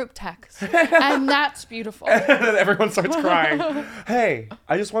have been a group text. And that's beautiful. And then everyone starts crying. Hey,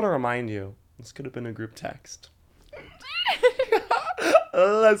 I just want to remind you, this could have been a group text.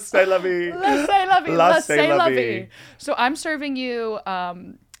 Let's say la vie. Let's say la vie. Let's say la vie. So I'm serving you,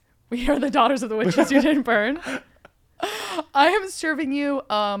 we are the daughters of the witches you didn't burn. I am serving you,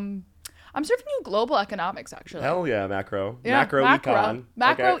 global economics, actually. Hell yeah, macro. Yeah, macro econ.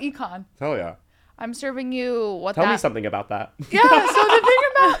 Macro okay. econ. Hell yeah. I'm serving you Tell me something about that. Yeah, so the thing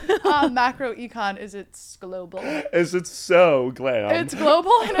about macro econ is it's global. Is it so glam? It's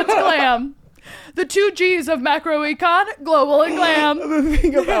global and it's glam. The two G's of macro econ, global and glam. The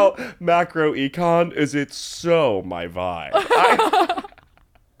thing about macro econ is it's so my vibe.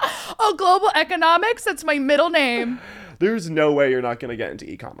 Oh, global economics, that's my middle name. There's no way you're not going to get into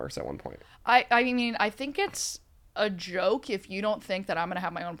e-commerce at one point. I mean, I think it's a joke if you don't think that I'm going to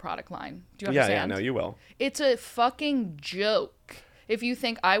have my own product line. Do you understand? Yeah, no, you will. It's a fucking joke if you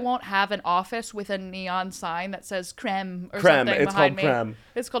think I won't have an office with a neon sign that says creme or something it's behind called me. Creme.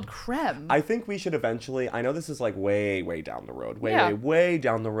 It's called creme. I think we should eventually, I know this is like way down the road, way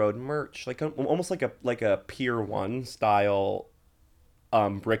down the road merch, like almost like a Pier 1 style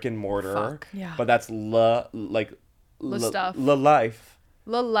brick and mortar. Fuck, yeah. But that's stuff. life.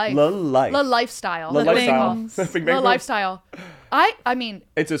 La life. La lifestyle. La lifestyle. La lifestyle. I mean,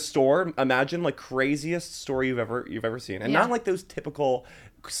 it's a store. Imagine like craziest store you've ever seen, and not like those typical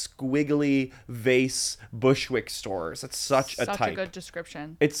squiggly vase Bushwick stores. It's such a type. Such a good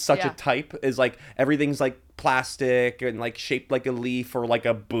description. It's such a type. Is like everything's like plastic and like shaped like a leaf or like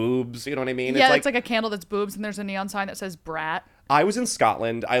a boobs. You know what I mean? Yeah, it's like a candle that's boobs, and there's a neon sign that says brat. I was in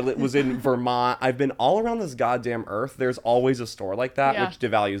Scotland. I was in Vermont. I've been all around this goddamn earth. There's always a store like that, which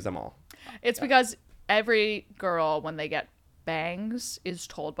devalues them all. It's because every girl, when they get bangs, is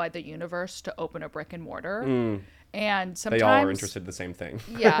told by the universe to open a brick and mortar. And sometimes they all are interested in the same thing.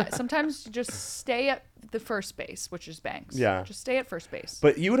 Yeah, sometimes just stay at the first base, which is bangs. Yeah. Just stay at first base.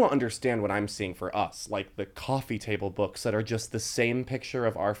 But you don't understand what I'm seeing for us. Like the coffee table books that are just the same picture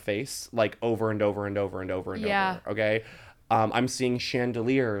of our face, like over and over and over and over and over. Okay? I'm seeing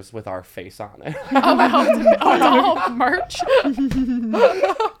chandeliers with our face on it. It's all merch.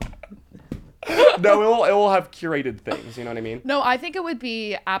 No, it will have curated things. You know what I mean? No, I think it would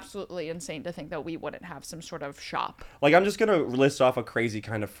be absolutely insane to think that we wouldn't have some sort of shop. Like, I'm just gonna list off a crazy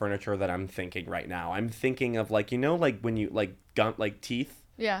kind of furniture that I'm thinking right now. I'm thinking of like, you know, like when you like gun like teeth.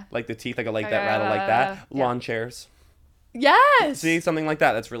 Yeah. Like the teeth, like that rattle like that. Yeah. Lawn chairs. Yes. See, something like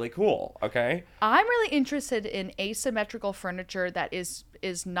that. That's really cool. Okay. I'm really interested in asymmetrical furniture that is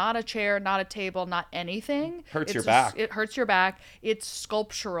not a chair, not a table, not anything. Hurts your back. It hurts your back. It's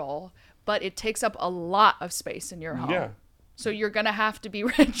sculptural, but it takes up a lot of space in your home. Yeah. So you're gonna have to be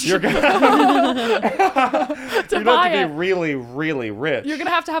rich. You're gonna to you buy have to it. be really, really rich. You're gonna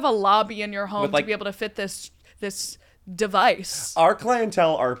have a lobby in your home With, like- to be able to fit this device. Our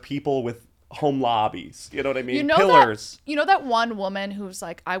clientele are people with home lobbies. You know what I mean? You know Pillars. that. You know that one woman who's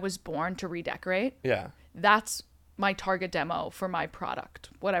like, I was born to redecorate. Yeah. That's my target demo for my product,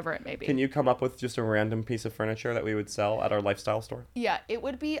 whatever it may be. Can you come up with just a random piece of furniture that we would sell at our lifestyle store? Yeah, it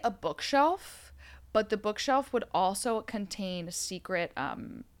would be a bookshelf, but the bookshelf would also contain secret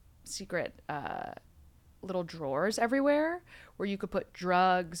little drawers everywhere where you could put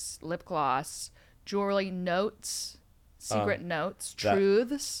drugs, lip gloss, jewelry, notes, secret notes, that-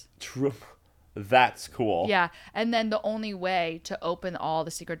 truths. True. That's cool. Yeah, and then the only way to open all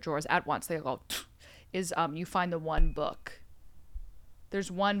the secret drawers at once, they go, is you find the one book. There's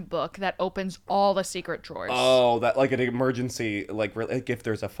one book that opens all the secret drawers. Oh, that like an emergency, like if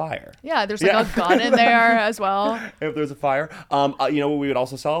there's a fire. Yeah, there's like a gun in there as well. If there's a fire. You know what we would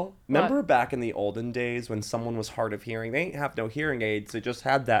also sell? Remember back in the olden days when someone was hard of hearing? They ain't have no hearing aids. They just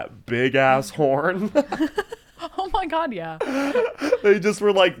had that big ass horn. Oh my god, yeah. They just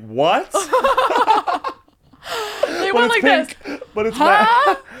were like, what? They went like pink. this. But it's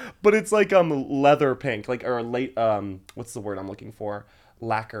but it's like leather pink, like or late what's the word I'm looking for?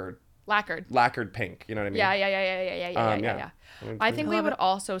 Lacquered pink. You know what I mean? Yeah. I think we would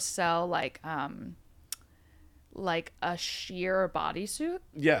also sell like a sheer bodysuit.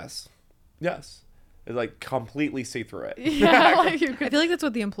 Yes. It's like completely see through it. Yeah, like you I could. feel like that's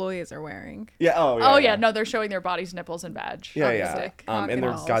what the employees are wearing. Yeah. Oh yeah. Oh yeah, no, they're showing their bodies, nipples, and badge. Yeah, on the yeah. stick. And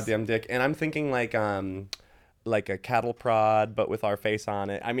their balls. goddamn dick. And I'm thinking like a cattle prod, but with our face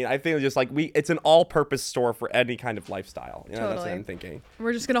on it. I mean, I think just like it's an all-purpose store for any kind of lifestyle. You know, that's what Totally. I'm thinking.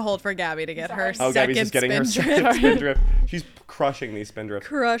 We're just gonna hold for Gabby to get her Oh, second Gabby's just getting her spin second drift. spin drift. She's crushing these spin drifts.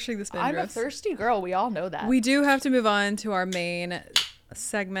 Crushing the spin I'm a drifts. thirsty girl. We all know that. We do have to move on to our main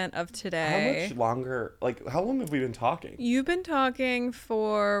segment of How today. much longer? Like, how long have we been talking? You've been talking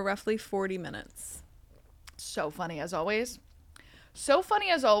for roughly 40 minutes. So funny as always. So funny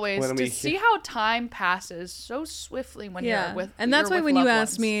as always When to we- see how time passes so swiftly when you're with. and that's you're why with when you loved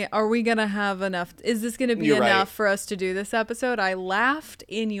asked ones. me, are we gonna have enough? Is this gonna be You're enough right. for us to do this episode? I laughed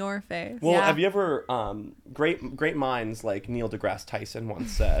in your face. Well, Yeah. have you ever great minds like Neil deGrasse Tyson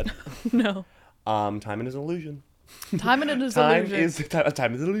once said, No. time is an illusion. Time and it is Time illusion. is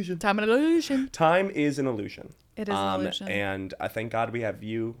time is an illusion. Time and illusion. Time is an illusion. It is an illusion. And I thank God we have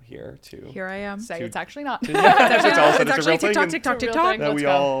you here to Here I am. Say it's actually not. it's all said, It's it's a actually real thing. TikTok, and- TikTok, It's a real TikTok. thing. that Let's we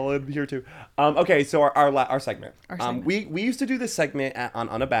go. all adhere to. Okay, so our segment. segment. We used to do this segment on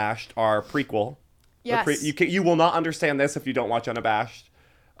Unabashed, our prequel. Yes. You will not understand this if you don't watch Unabashed.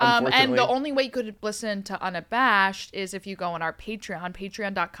 And Unfortunately. the only way you could listen to Unabashed is if you go on our Patreon,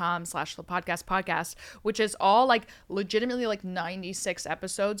 patreon.com/thepodcastpodcast, which is all like legitimately like 96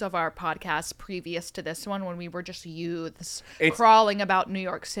 episodes of our podcast previous to this one when we were just youths crawling about New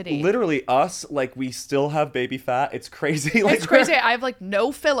York City. Literally us, like we still have baby fat. It's crazy. Like It's crazy. I have like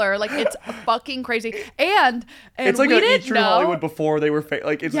no filler. Like it's fucking crazy. And It's like we a didn't True know. Hollywood before they were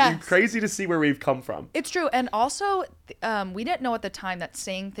like it's Yes. crazy to see where we've come from. It's true. And also, we didn't know at the time that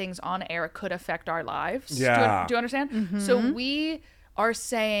saying things on air could affect our lives. Yeah. Do you understand? So we are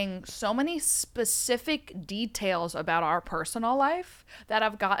saying so many specific details about our personal life that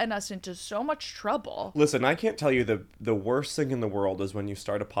have gotten us into so much trouble. Listen, I can't tell you the worst thing in the world is when you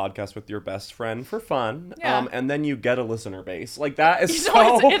start a podcast with your best friend for fun, Yeah. and then you get a listener base. Like that is So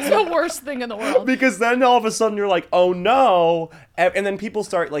so. it's the worst thing in the world. Because then all of a sudden you're like, oh no, and then people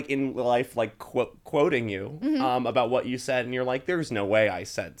start like in life like quoting you Mm-hmm. about what you said, and you're like, there's no way I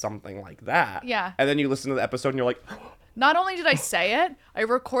said something like that. Yeah. And then you listen to the episode and you're like, Not only did I say it, I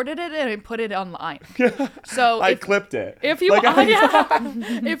recorded it and I put it online. So I clipped it. If you Like,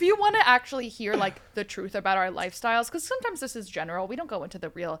 if you want to actually hear like the truth about our lifestyles, because sometimes this is general, we don't go into the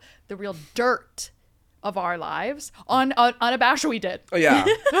real dirt of our lives. On Unabashed we did. Oh, yeah.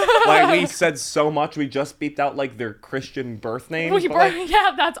 Like we said so much, we just beeped out like their Christian birth name.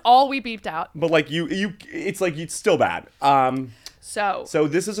 Yeah, that's all we beeped out. But like you, it's like it's still bad. So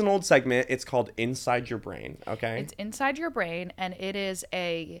this is an old segment. It's called Inside Your Brain. Okay. It's inside your brain, and it is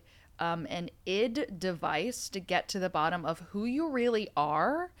a an id device to get to the bottom of who you really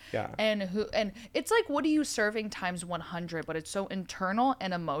are. Yeah. And it's like, what are you serving times 100, but it's so internal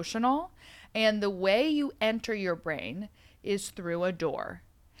and emotional. And the way you enter your brain is through a door.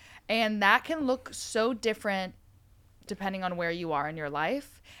 And that can look so different depending on where you are in your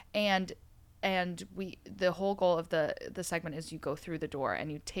life. And the whole goal of the segment is you go through the door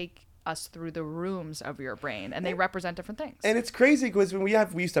and you take us through the rooms of your brain, and they represent different things. And it's crazy because when we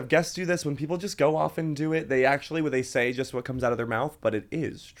used to have guests do this, when people just go off and do it, they say just what comes out of their mouth, but it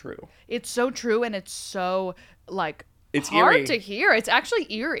is true. It's so true, and it's so like it's hard eerie to hear. It's actually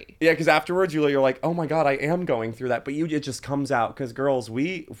eerie. Yeah, because afterwards you're like, oh my god, I am going through that, but it just comes out because girls,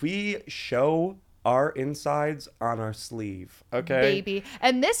 we show our insides on our sleeve, okay, baby.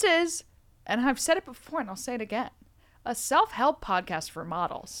 And this is, and I've said it before, and I'll say it again, a self-help podcast for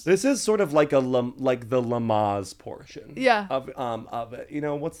models. This is sort of like the Lamaze portion. Yeah. Of it. You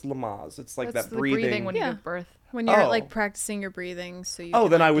know, what's Lamaze? It's like That's that the breathing when you Yeah. give birth. When you're Oh. like practicing your breathing, so you. Oh,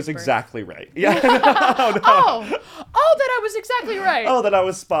 can, then like, I was give birth. exactly right. Yeah. Oh, that I was exactly right. Oh, that I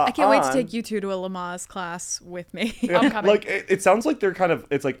was spot on. I can't wait to take you two to a Lamaze class with me. I'm coming. Like it sounds like they're kind of,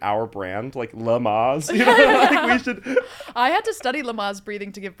 it's like our brand, like Lamaze. You know, like we should I had to study Lamaze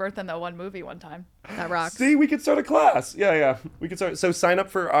breathing to give birth in that one movie one time. That rocks. see. We could start a class. Yeah. We could start. So sign up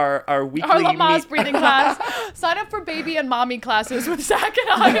for our weekly Our Lamaze meet. breathing class. Sign up for baby and mommy classes with Zach and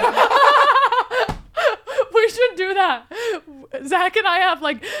I. We should do that. Zach and I have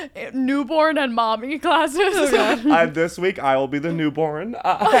like newborn and mommy classes. This week I will be the newborn.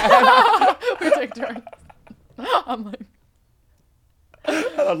 We take turns. I'm like,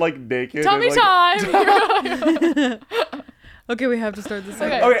 I'm like naked. tummy and, like, time. Okay, we have to start this.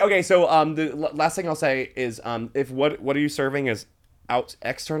 Okay. Okay. So the last thing I'll say is if what are you serving is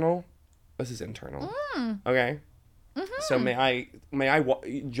external, this is internal. Okay. So may I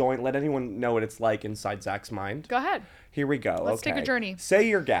let anyone know what it's like inside Zach's mind? Go ahead. Here we go. Let's take a journey. Say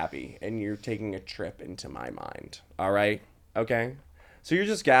you're Gabby and you're taking a trip into my mind. All right? Okay? So you're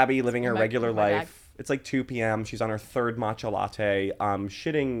just Gabby living her My- regular my bag. life. It's like 2 p.m. She's on her third matcha latte.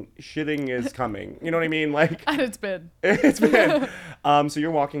 Shitting is coming. You know what I mean? Like And it's been. it's been. So you're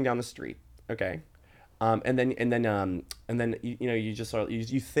walking down the street, okay? And then you just sort of,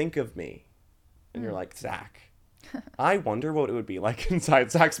 you think of me, and you're like, Zach. I wonder what it would be like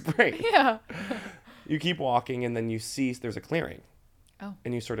inside Zach's brain. Yeah. You keep walking, and then you see there's a clearing. Oh.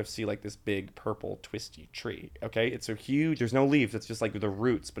 And you sort of see like this big purple twisty tree. Okay, it's so huge. There's no leaves. It's just like the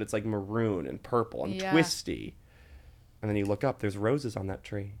roots, but it's like maroon and purple and Yeah. twisty. And then you look up. There's roses on that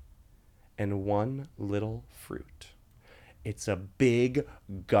tree, and one little fruit. It's a big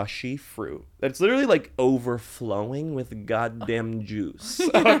gushy fruit that's literally like overflowing with goddamn juice.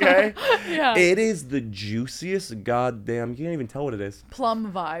 Okay, Yeah. it is the juiciest goddamn. You can't even tell what it is.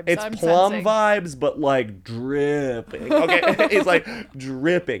 Plum vibes. It's I'm plum sensing. vibes, but like dripping. Okay, it's like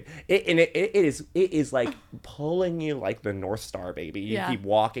dripping. It is like pulling you like the North Star, baby. You Yeah. keep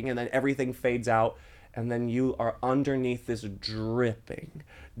walking, and then everything fades out, and then you are underneath this dripping,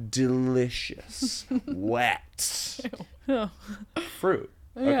 delicious, wet fruit.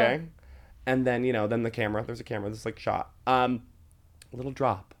 Okay, and then then the camera. There's a camera. This is like shot. A little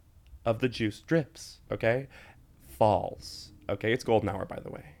drop of the juice drips. Okay, falls. Okay, it's golden hour, by the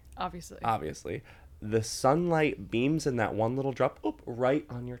way. Obviously. The sunlight beams in that one little drop, right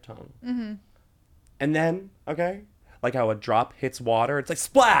on your tongue. Mm-hmm. And then, okay, like how a drop hits water, it's like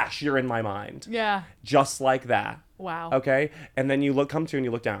splash. You're in my mind, Yeah. just like that. Wow. Okay, and then you look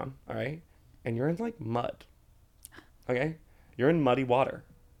down, all right, and you're in like mud. Okay, you're in muddy water,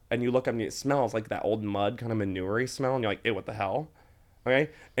 and you look up and it smells like that old mud kind of manure smell, and you're like, ew, what the hell?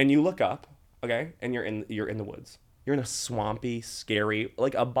 Okay, and you look up, okay, and you're in the woods. You're in a swampy, scary,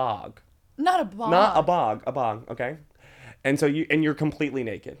 like a bog. Not a bog. Not a bog, okay? And so you're completely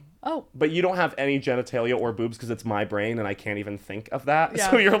naked. Oh. But you don't have any genitalia or boobs because it's my brain and I can't even think of that. Yeah.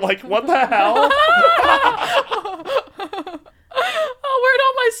 So you're like, what the hell? Oh, where'd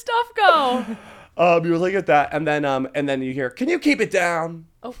all my stuff go? You look at that and then you hear, can you keep it down?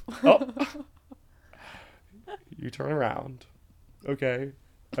 Oh. You turn around, okay?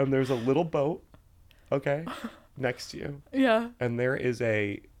 And there's a little boat, okay, next to you. Yeah. And there is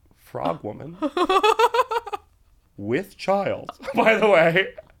a frog woman with child, by the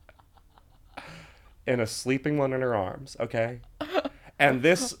way, and a sleeping one in her arms, okay? And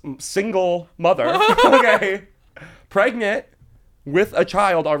this single mother, okay, pregnant with a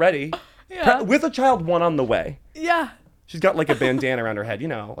child already, Yeah. with a child one on the way. Yeah. She's got like a bandana around her head,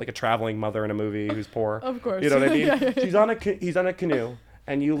 like a traveling mother in a movie who's poor. Of course. You know what I mean? Yeah. He's on a canoe,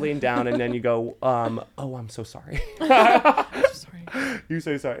 and you lean down, and then you go, oh, I'm so sorry. I'm so sorry. You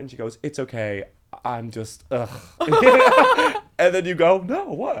say sorry, and she goes, "It's okay. I'm just ugh." And then you go, "No,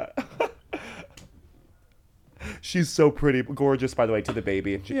 what?" She's so pretty, gorgeous, by the way, to the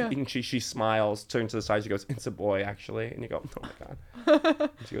baby, and she smiles, turns to the side, she goes, "It's a boy, actually," and you go, "Oh my god."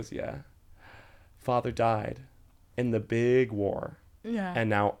 And she goes, "Yeah, father died in the big war." Yeah. And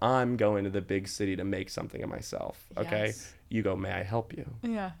now I'm going to the big city to make something of myself. Okay. Yes. You go, "May I help you?"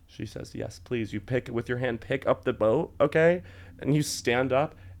 Yeah. She says, "Yes, please." You pick with your hand, pick up the boat. Okay. And you stand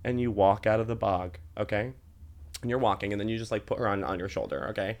up and you walk out of the bog. Okay. And you're walking, and then you just like put her on your shoulder.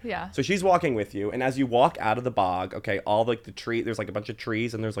 Okay. Yeah. So she's walking with you. And as you walk out of the bog, okay, all like the tree, there's like a bunch of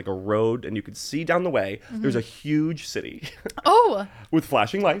trees, and there's like a road, and you can see down the way, there's a huge city Oh. with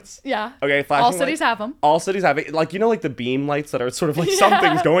flashing lights. Yeah. Okay. Flashing All cities lights. have them. All cities have it. Like, you know, like the beam lights that are sort of like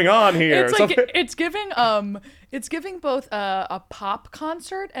something's going on here. It's like Something- it's giving both a pop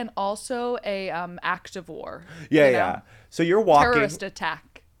concert and also a act of war. Yeah, you know? yeah. So you're walking. Terrorist attack.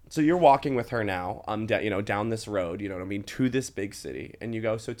 So you're walking with her now, down this road, you know what I mean, to this big city, and you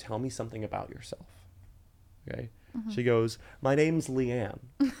go, "So tell me something about yourself." Okay. She goes, "My name's Leanne."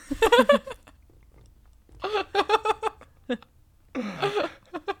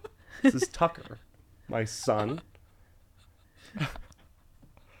 This is Tucker, my son.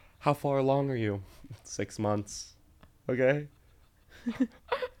 How far along are you? 6 months. Okay. Isn't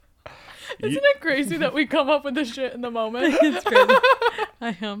it crazy that we come up with this shit in the moment? It's crazy.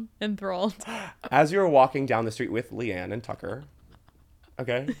 I am enthralled. As you're walking down the street with Leanne and Tucker,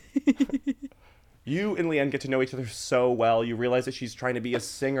 okay, you and Leanne get to know each other so well. You realize that she's trying to be a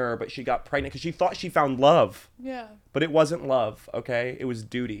singer, but she got pregnant because she thought she found love. Yeah. But it wasn't love, okay? It was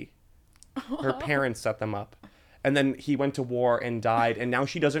duty. Her parents set them up. And then he went to war and died, and now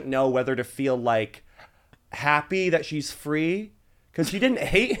she doesn't know whether to feel like happy that she's free because she didn't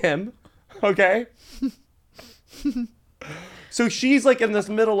hate him, okay? So she's like in this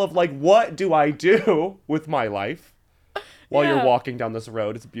middle of like, what do I do with my life? While you're Yeah. walking down this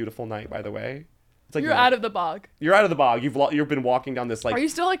road. It's a beautiful night, by the way. It's like You're out of the bog. You're out of the bog. You've been walking down this like. Are you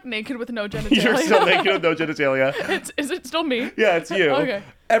still like naked with no genitalia? You're still naked with no genitalia. Is it still me? Yeah, it's you. Okay.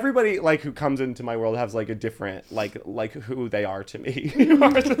 Everybody like who comes into my world has like a different like who they are to me. You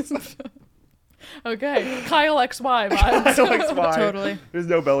are just Okay. Kyle XY vibes. like why. Totally. There's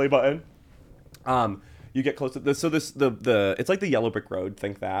no belly button. You get close to this. So the it's like the yellow brick road.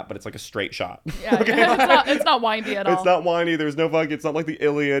 Think that, but it's like a straight shot. Yeah, it's not windy at all. It's not whiny. There's no fuck. It's not like the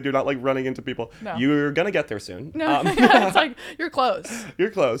Iliad. You're not like running into people. No. You're gonna get there soon. No, yeah, it's like you're close. You're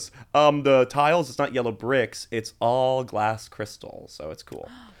close. The tiles, it's not yellow bricks. It's all glass crystal. So it's cool.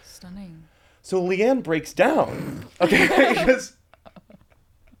 Stunning. So Leanne breaks down. Okay, because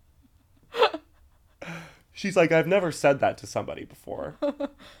she's like, "I've never said that to somebody before.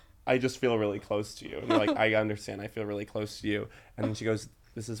 I just feel really close to you." And you're like, "I understand. I feel really close to you." And then she goes,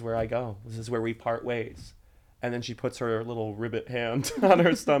 "This is where I go. This is where we part ways." And then she puts her little ribbit hand on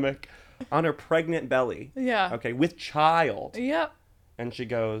her stomach, on her pregnant belly. Yeah. Okay, with child. Yep. And she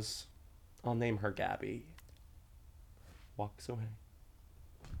goes, "I'll name her Gabby." Walks away.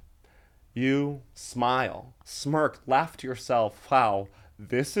 You smile, smirk, laugh to yourself. Wow,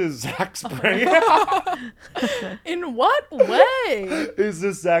 this is Zach's brain. In what way? Is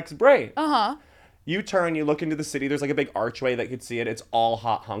this Zach's brain? Uh-huh. You turn, you look into the city. There's like a big archway that could see it. It's all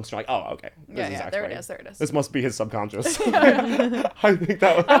hot hunks. You're like, "Oh, okay. This Yeah, is yeah, Zach's there it brain. is, there it is. This must be his subconscious." I think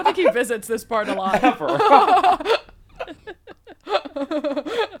that was I don't think he visits this part a lot.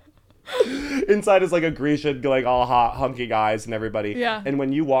 Inside is like a Grecian, like all hot, hunky guys and everybody. Yeah. And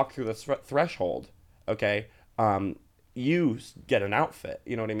when you walk through the threshold, okay, you get an outfit.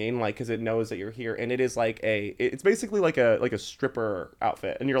 You know what I mean? Like, because it knows that you're here, and it is like it's basically like a stripper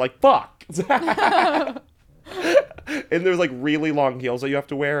outfit, and you're like, "Fuck." And there's like really long heels that you have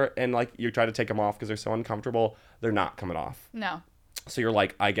to wear, and like you try to take them off because they're so uncomfortable. They're not coming off. No. So you're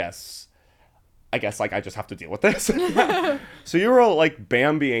like, I guess like I just have to deal with this. So you're all like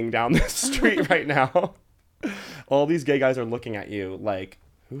Bambiing down the street right now. All these gay guys are looking at you like,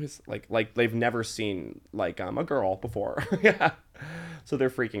 who is like they've never seen like a girl before. Yeah. So they're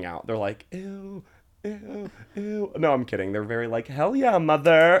freaking out. They're like, "Ew, ew, ew." No, I'm kidding. They're very like, "Hell yeah,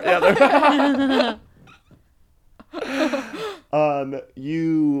 mother." Yeah,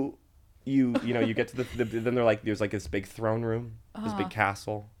 you get to the then they're like, there's like this big throne room, this big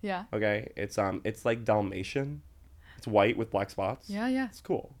castle. Yeah. Okay, it's like Dalmatian. It's white with black spots. Yeah, yeah. It's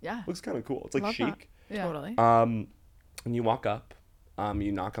cool. Yeah. Looks kind of cool. It's like Love that. chic. Yeah. Totally. And you walk up,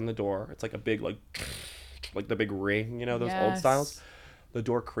 you knock on the door. It's like a big like the big ring, you know, those old Yes. styles. The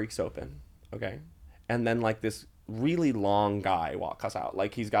door creaks open. Okay, and then like this really long guy walk us out.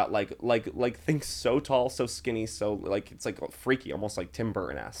 Like he's got like things so tall, so skinny, so like it's like freaky, almost like Tim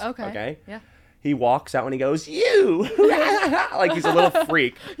Burton-esque. Okay. Yeah. He walks out and he goes, "You," like he's a little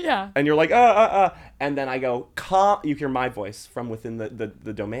freak. Yeah. And you're like, and then I go, you hear my voice from within the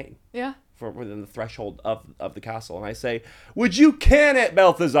domain, Yeah. from within the threshold of the castle, and I say, "Would you can it,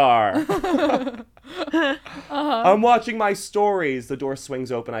 Balthazar?" I'm watching my stories. The door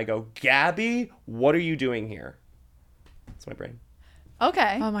swings open. I go, "Gabby, what are you doing here?" That's my brain.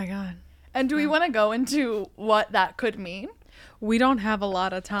 Okay. Oh my God. And do we want to go into what that could mean? We don't have a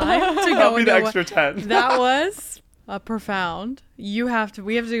lot of time to I'll go be into the extra 10. That was profound. We have to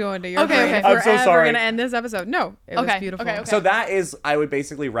go into your Okay, brain okay. if I'm we're so ever sorry. going to end this episode. No, it was Okay, beautiful. okay. So that is, I would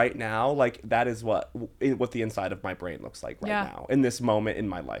basically right now, like that is what the inside of my brain looks like right Yeah. now in this moment in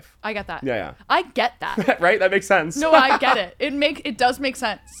my life. I get that. Yeah. I get that. Right? That makes sense. No, I get it. It does make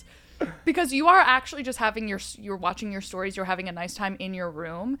sense. Because you are actually just having you're watching your stories, you're having a nice time in your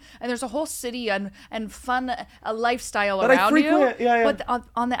room, and there's a whole city and fun a lifestyle But I around you. frequent- yeah. But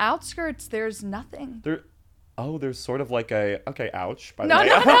on the outskirts, there's nothing. There's sort of like okay, ouch. By the No, way.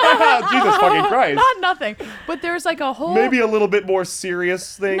 no, no. Jesus fucking Christ. Not nothing. But there's like a whole Maybe a little bit more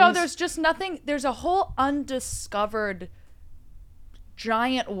serious things. No, there's just nothing. There's a whole undiscovered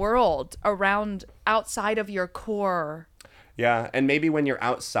giant world around outside of your core. Yeah, and maybe when you're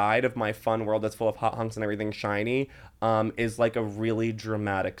outside of my fun world that's full of hot hunks and everything shiny, is like a really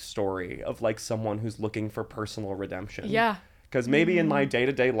dramatic story of like someone who's looking for personal redemption. Yeah. Because maybe in my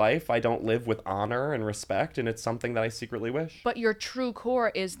day-to-day life, I don't live with honor and respect, and it's something that I secretly wish. But your true core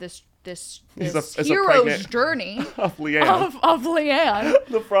is this Is a hero's pregnant- journey Of Leanne. of Leanne.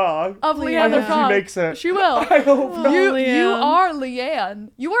 The frog. Of I Leanne the hope frog. she makes it. She will. I hope not. You Leanne. are Leanne.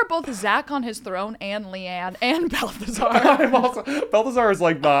 You are both Zach on his throne and Leanne and Balthazar I'm also, Balthazar is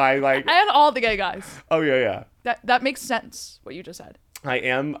like my, like, and all the gay guys. oh yeah. That makes sense what you just said. I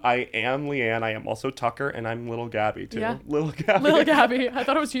am Leanne. I am also Tucker, and I'm little Gabby too. Yeah. Little Gabby. Little Gabby. I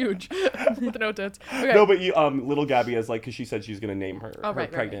thought it was huge. With no tits. Okay. No, but you, little Gabby is like, because she said she's gonna name her, Oh, right,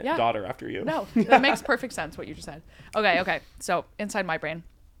 right, pregnant yeah. daughter after you. No, that makes perfect sense what you just said. Okay. So inside my brain,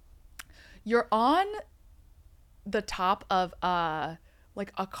 you're on the top of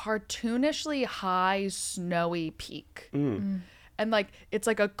like a cartoonishly high snowy peak, and like it's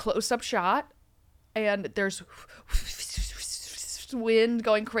like a close-up shot, and there's wind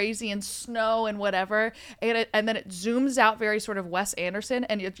going crazy and snow and whatever, and then it zooms out very sort of Wes Anderson,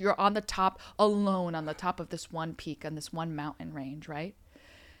 and you're on the top alone on the top of this one peak on this one mountain range, right?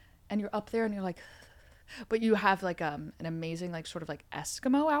 And you're up there and you're like, but you have like an amazing like sort of like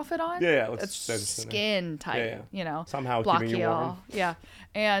Eskimo outfit on. Yeah, let's it's send it. skin tight, Yeah. you know, Somehow blocky keeping you warm. all. Yeah,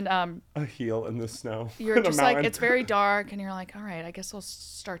 and A heel in the snow. you're in a just like, mountain. it's very dark, and you're like, all right, I guess I'll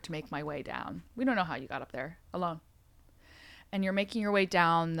start to make my way down. We don't know how you got up there alone. And you're making your way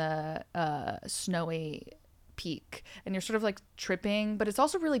down the snowy peak, and you're sort of like tripping, but it's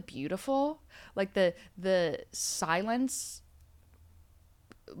also really beautiful. Like the silence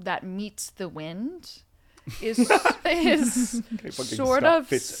that meets the wind is Okay, fucking sort stop of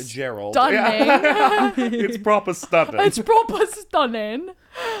Fitzgerald. stunning. Yeah. It's proper stunning. It's proper stunning.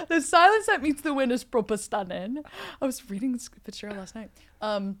 The silence that meets the wind is proper stunning. I was reading Fitzgerald last night.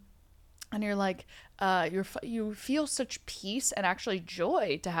 And you're like, you feel such peace and actually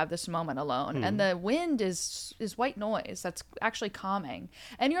joy to have this moment alone. And the wind is white noise that's actually calming.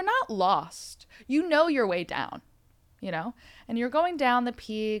 And you're not lost. You know your way down, you know? And you're going down the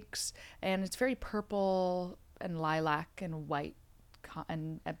peaks, and it's very purple and lilac and white.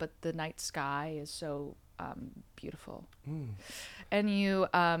 But the night sky is so beautiful. And you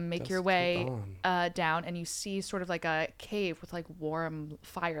make your Dusk way till down, and you see sort of like a cave with like warm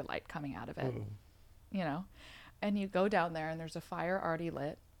firelight coming out of it, you know, and you go down there, and there's a fire already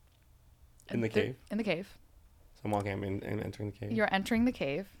lit In the There- cave? in the cave. So I'm walking and entering the cave. You're entering the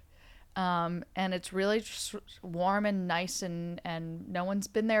cave, and it's really just warm and nice, and no one's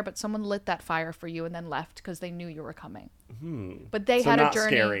been there, but someone lit that fire for you and then left because they knew you were coming. But they So had a not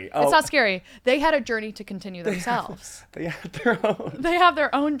journey. scary. It's Oh. not scary. They had a journey to continue themselves. They have their own. They have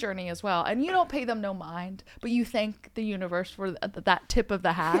their own journey as well, and you don't pay them no mind, but you thank the universe for that tip of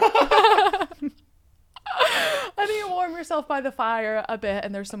the hat. And you warm yourself by the fire a bit,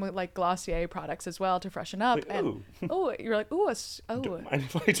 and there's some like Glossier products as well to freshen up. Like, and ooh. you're like, ooh, Mind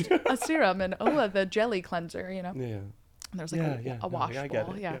if I do? a serum, and the jelly cleanser, you know. Yeah. And there's like Yeah, a wash I get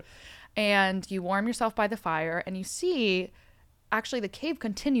bowl, it, yeah. yeah. And you warm yourself by the fire, and you see, actually, the cave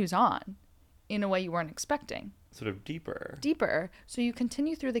continues on in a way you weren't expecting. Sort of deeper. Deeper. So you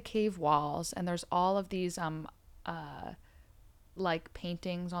continue through the cave walls, and there's all of these like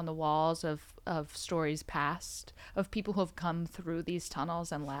paintings on the walls of stories past, of people who have come through these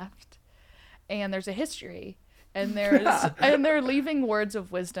tunnels and left. And there's a history, and and they're leaving words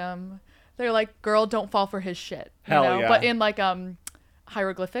of wisdom. They're like, girl, don't fall for his shit. You Hell know? yeah. But in like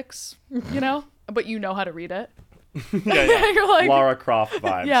hieroglyphics, you know? But you know how to read it. Yeah. You're like, Lara Croft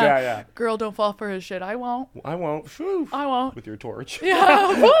vibes. Yeah. Girl, don't fall for his shit. I won't. I won't. Whew. I won't. With your torch.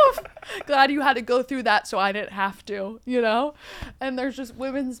 Yeah. Woof. Glad you had to go through that so I didn't have to, you know? And there's just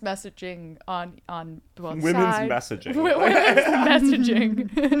women's messaging on both Women's sides. messaging. Women's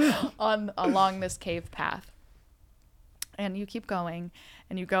messaging along this cave path. And you keep going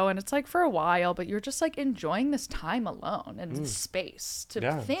and you go, and it's like for a while, but you're just like enjoying this time alone and space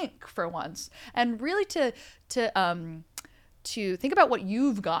to think for once, and really to think about what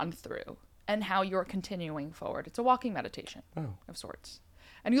you've gone through and how you're continuing forward. It's a walking meditation of sorts.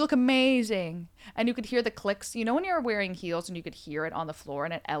 And you look amazing. And you could hear the clicks. You know when you're wearing heels and you could hear it on the floor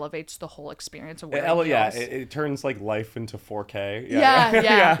and it elevates the whole experience of wearing heels? It turns like life into 4K.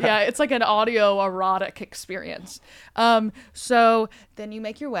 Yeah. It's like an audio erotic experience. So then you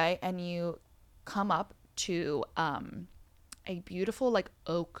make your way and you come up to a beautiful like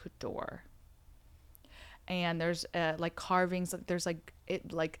oak door. And there's like carvings, there's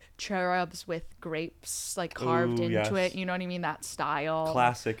like cherubs with grapes like carved into it, you know what I mean, that style,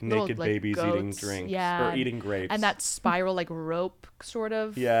 classic little, naked like, babies goats, eating drinks or eating grapes, and that spiral like rope sort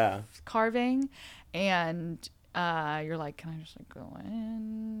of carving. And you're like, can I just like go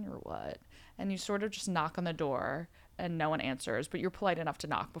in or what? And you sort of just knock on the door and no one answers, but you're polite enough to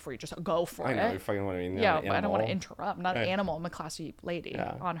knock before you just go for it. I know, you fucking what I mean. Yeah, but I don't want to interrupt. I'm not an animal. I'm a classy lady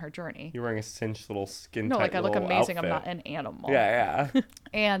on her journey. You're wearing a cinched little skin. No, like I look amazing. Outfit. I'm not an animal. Yeah.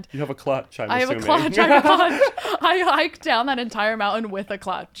 And you have a clutch. I have a clutch. I hiked down that entire mountain with a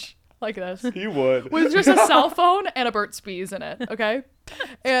clutch like this. You would. With just a cell phone and a Burt's Bees in it. Okay.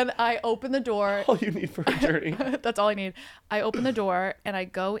 And I open the door. All you need for a journey. That's all I need. I open the door and I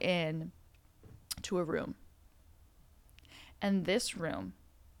go in to a room. And this room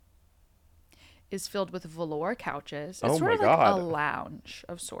is filled with velour couches. It's sort of like a lounge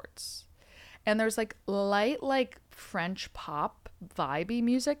of sorts. And there's like light, like French pop vibey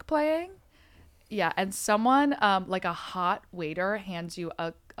music playing. Yeah. And someone, like a hot waiter, hands you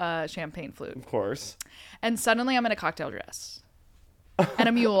a champagne flute. Of course. And suddenly I'm in a cocktail dress and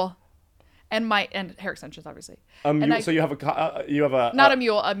a mule. And hair extensions, obviously. A mule. So you have a not a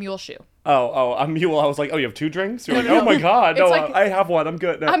mule, a mule shoe. Oh, a mule. I was like, oh, you have two drinks? You're like, oh my god, no, like, I have one. I'm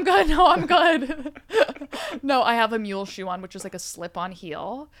good. No. I'm good. No, I'm good. No, I have a mule shoe on, which is like a slip-on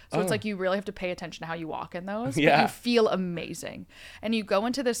heel. So it's like you really have to pay attention to how you walk in those. But you feel amazing. And you go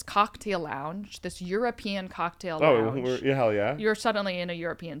into this cocktail lounge, this European cocktail lounge. Oh, hell yeah. You're suddenly in a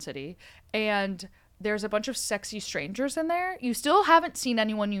European city. And there's a bunch of sexy strangers in there. You still haven't seen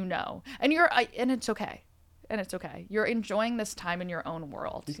anyone you know. And it's okay. And it's okay. You're enjoying this time in your own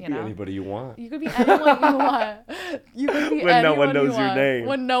world. You can be anybody you want. You could be anyone you want. You could be when anyone no one knows you your want. name.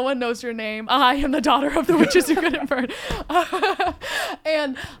 When no one knows your name. I am the daughter of the witches who couldn't burn.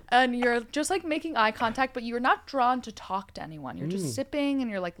 And you're just like making eye contact, but you're not drawn to talk to anyone. You're just sipping and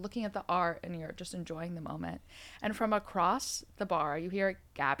you're like looking at the art and you're just enjoying the moment. And from across the bar, you hear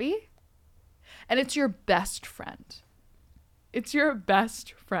Gabby. And it's your best friend. It's your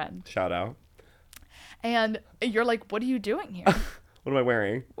best friend. Shout out. And you're like, what are you doing here? What am I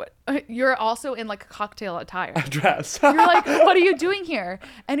wearing? What? You're also in like a cocktail attire. A dress. You're like, what are you doing here?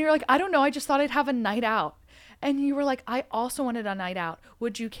 And you're like, I don't know. I just thought I'd have a night out. And you were like, I also wanted a night out.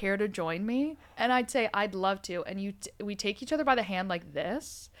 Would you care to join me? And I'd say, I'd love to. And we take each other by the hand like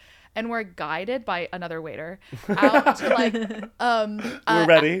this. And we're guided by another waiter out to like, we're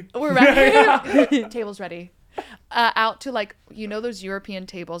ready. We're ready. Table's ready. Out to like, you know, those European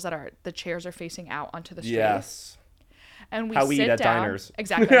tables that the chairs are facing out onto the street. Yes. And we How sit we eat at down. diners.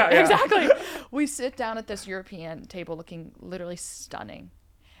 Exactly. Yeah. Exactly. We sit down at this European table looking literally stunning.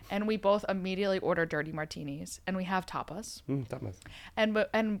 And we both immediately order dirty martinis and we have tapas. Tapas.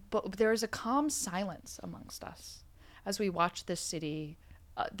 But there is a calm silence amongst us as we watch this city,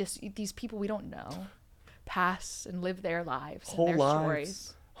 these people we don't know pass and live their lives and their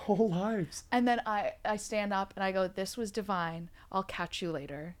stories. Whole lives. And then I stand up and I go, this was divine. I'll catch you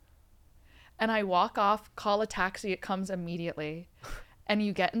later. And I walk off, call a taxi. It comes immediately. And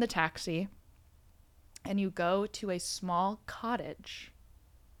you get in the taxi and you go to a small cottage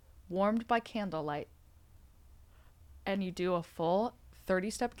warmed by candlelight. And you do a full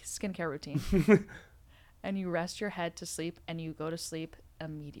 30-step skincare routine. And you rest your head to sleep and you go to sleep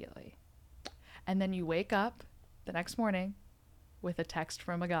immediately. And then you wake up the next morning with a text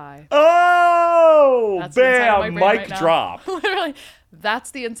from a guy. Oh! Whoa! That's the inside of my Bam! brain Mic right now. drop. Literally,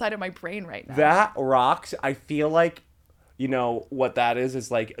 that's the inside of my brain right now. That rocks. I feel like, you know, what that is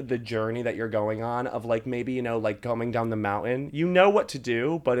like the journey that you're going on of like maybe, you know, like coming down the mountain. You know what to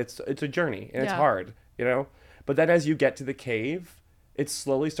do, but it's a journey and it's Yeah. hard, you know? But then as you get to the cave, it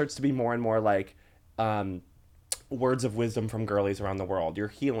slowly starts to be more and more like words of wisdom from girlies around the world. You're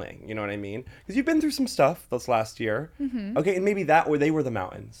healing, you know what I mean? Because you've been through some stuff this last year. Mm-hmm. Okay, and maybe they were the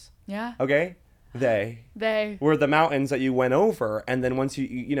mountains. Yeah. Okay? They were the mountains that you went over, and then once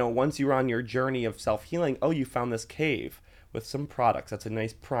once you were on your journey of self-healing, oh, you found this cave with some products. That's a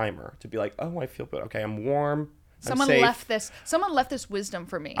nice primer to be like, oh, I feel good. Okay, I'm warm. Someone I'm safe. left this wisdom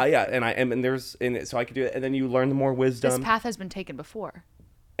for me. Yeah, and so I could do it, and then you learn more wisdom. This path has been taken before.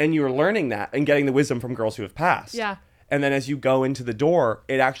 And you're learning that and getting the wisdom from girls who have passed. Yeah. And then as you go into the door,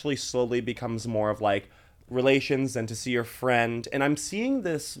 it actually slowly becomes more of like relations and to see your friend. And I'm seeing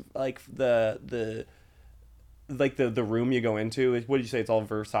this like the room you go into. What did you say? It's all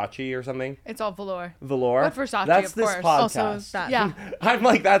Versace or something? It's all velour. Velour. But Versace, That's of this course. podcast. Also that. Yeah. I'm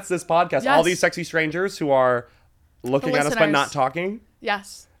like, that's this podcast. All Yes. these sexy strangers who are looking at us but listeners. not talking.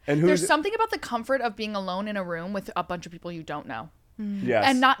 Yes. And There's who's something about the comfort of being alone in a room with a bunch of people you don't know. yes.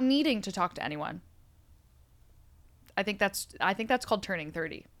 And not needing to talk to anyone. I think that's called turning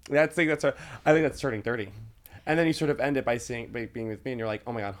 30. I think that's turning 30. And then you sort of end it by being with me, and you're like,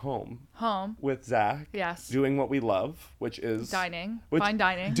 oh my god, home Home. with Zach. Yes. Doing what we love, which is Dining. which- Fine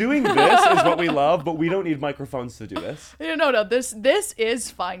dining. Doing this is what we love, but we don't need microphones to do this. No. This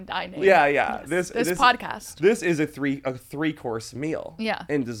is fine dining. Yeah. This podcast. This is a three-course meal. Yeah.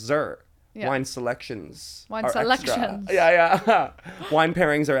 And dessert. Yeah. Wine selections. Wine are extra. selections. Yeah. Wine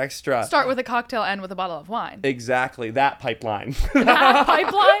pairings are extra. Start with a cocktail, end with a bottle of wine. Exactly. That pipeline. That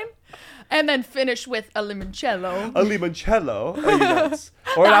pipeline. And then finish with a limoncello. A limoncello.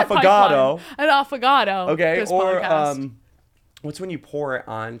 Or an That affogato. pipeline. An affogato. Okay. This Or podcast. what's when you pour it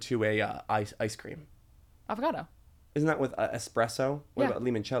onto a ice cream? Avocado. Isn't that with espresso? What Yeah. about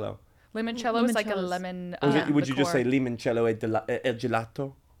limoncello? Limoncello is like a Limoncello's- lemon. Would you just say liqueur. limoncello e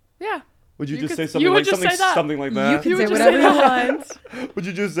gelato? Yeah. Would you, You just could- say you something would like just say that. something like that? You can You say would just whatever say you that. want. Would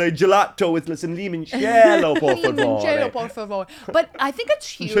you just say gelato with some limoncello, por Limoncello, favor? por favor. But I think it's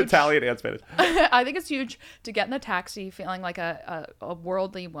huge. Italian and Spanish. I think it's huge to get in the taxi feeling like a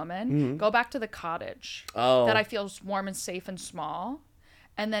worldly woman. Go back to the cottage Oh. that I feel is warm and safe and small.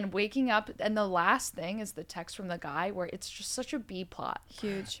 And then waking up, and the last thing is the text from the guy where it's just such a B plot.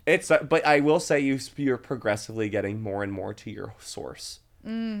 Huge. It's but I will say you're progressively getting more and more to your source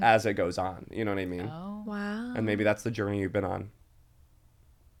as it goes on. You know what I mean? Oh. Wow. And maybe that's the journey you've been on.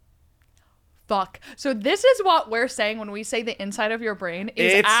 Fuck. So this is what we're saying when we say the inside of your brain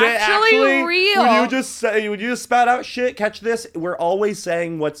is It's actually real. When you just spout out shit, catch this. We're always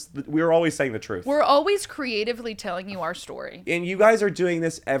saying we're always saying the truth. We're always creatively telling you our story. And you guys are doing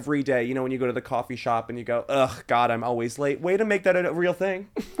this every day. You know, when you go to the coffee shop and you go, ugh, God, I'm always late. Way to make that a real thing.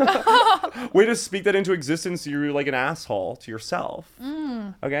 Way to speak that into existence. You're like an asshole to yourself.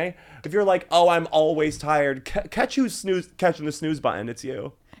 Okay? If you're like, oh, I'm always tired, catching the snooze button. It's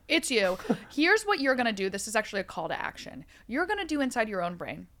you. It's you. Here's what you're going to do. This is actually a call to action. You're going to do inside your own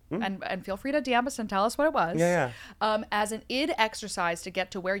brain. And feel free to DM us and tell us what it was. Yeah. As an id exercise to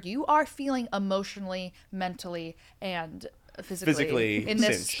get to where you are feeling emotionally, mentally, and physically in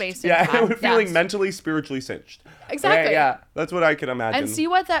this cinched. space. Yeah, and time. we're feeling Yes. mentally, spiritually cinched. Exactly. Okay, yeah, that's what I can imagine. And see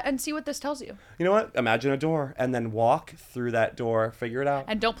what this tells you. You know what? Imagine a door and then walk through that door. Figure it out.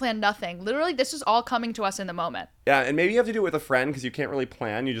 And don't plan nothing. Literally, this is all coming to us in the moment. Yeah, and maybe you have to do it with a friend because you can't really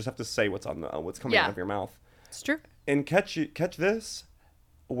plan. You just have to say what's coming Yeah. out of your mouth. It's true. And catch this.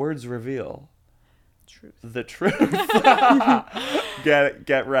 Words reveal Truth. the truth.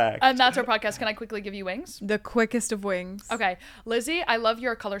 Get wrecked. And that's our podcast. Can I quickly give you wings? The quickest of wings. Okay. Lizzie, I love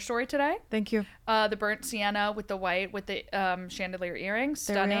your color story today. Thank you. The burnt sienna with the white, with the chandelier earrings.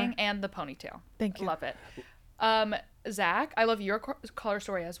 There we Stunning. are. And the ponytail. Thank you. Love it. Zach, I love your color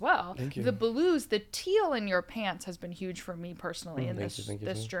story as well. Thank you. The blues, the teal in your pants has been huge for me personally in thank you, thank you,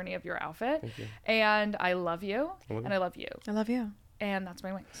 this thank you. journey of your outfit. Thank you. And I love you. And I love you. I love you. And that's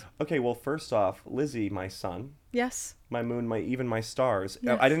my wings. Okay, well, first off, Lizzie, my sun, Yes. my moon, even my stars.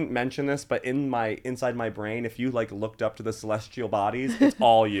 Yes. I didn't mention this, but inside my brain, if you like looked up to the celestial bodies, it's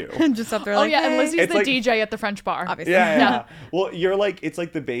all you. Just up there Oh like, yeah, and hey. Lizzie's It's the like- DJ at the French bar. Obviously. Yeah. Well, you're like, it's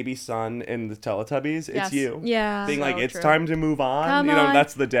like the baby sun in the Teletubbies. It's Yes. you. Yeah. Being like, So it's true. time to move on. Come you know, on.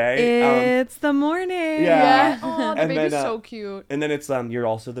 that's the day. It's the morning. Yeah. Oh, the And baby's then, so cute. And then it's you're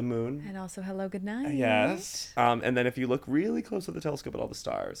also the moon. And also, hello, good night. Yes. And then if you look really close at the telescope at all the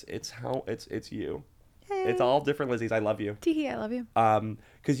stars, it's you. Hey. It's all different Lizzies. I love you. Tee, I love you.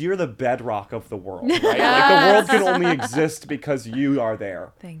 Because you're the bedrock of the world, right? Like the world can only exist because you are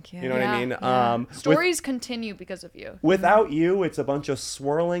there. Thank you. You know what I mean? Yeah. Stories continue because of you. Without you, it's a bunch of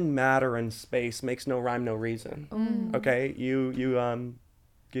swirling matter in space. Makes no rhyme, no reason. Okay, you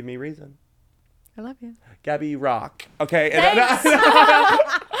give me reason. I love you. Gabby, you rock. Okay. Thanks.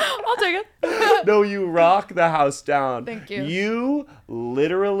 I'll take it. No, you rock the house down. Thank you. You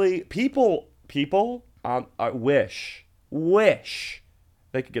literally people wish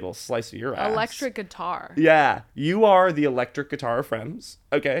they could get a little slice of your ass. Electric guitar. Yeah, you are the electric guitar friends.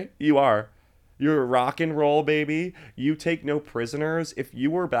 Okay, you are. You're rock and roll, baby. You take no prisoners. If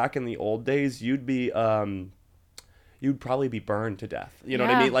you were back in the old days, you'd be you'd probably be burned to death. You know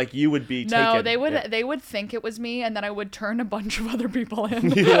what I Yeah. mean? Like you would be taken. No, they would Yeah. they would think it was me, and then I would turn a bunch of other people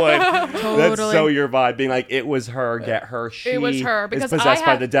in. You would. That's Totally. so your vibe, being like, it was her, get her. She was her, because is possessed I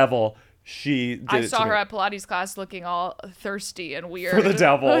by had- the devil. She did I it saw to her me. at Pilates class looking all thirsty and weird. For the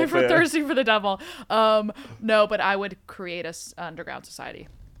devil, yeah. Thirsty for the devil. No, but I would create a underground society.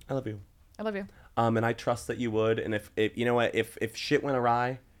 I love you. I love you. And I trust that you would. And if you know what, if shit went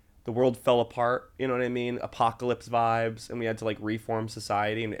awry, the world fell apart, you know what I mean? Apocalypse vibes, and we had to like reform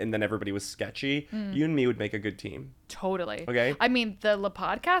society, and then everybody was sketchy. You and me would make a good team. Totally. Okay. I mean, the La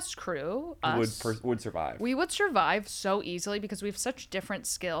Podcast crew, us, Would survive. we would survive so easily because we have such different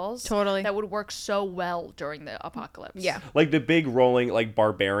skills. Totally. That would work so well during the apocalypse. Yeah. Like the big rolling like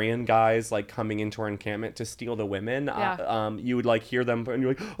barbarian guys like coming into our encampment to steal the women. Yeah. You would like hear them and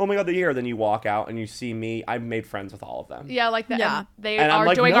you're like, oh my god, they're here. Then you walk out and you see me. I've made friends with all of them. Yeah, like that. Yeah. And they And I'm are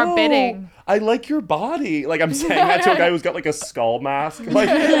like, doing no, our bidding. I like your body. Like I'm saying that to a guy who's got like a skull mask, like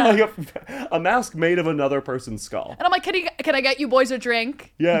a mask made of another person's skull. And I'm like, can I get you boys a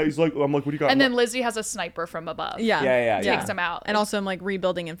drink? Yeah, he's like, I'm like, what do you got? And then Lizzie has a sniper from above. Yeah. Yeah. Takes them out. And also I'm like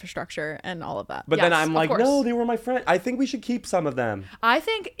rebuilding infrastructure and all of that. But then Yes, I'm of like, course. no, they were my friend. I think we should keep some of them. I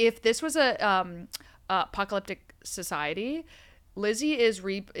think if this was a apocalyptic society, Lizzie is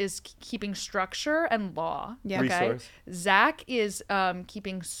keeping structure and law. Yeah. Okay. Resource. Zach is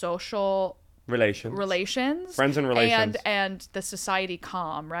keeping social relations, Friends and relations. and the society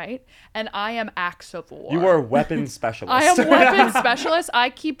calm, right? And I am acts of war. You are a weapon specialist. I am weapon specialist.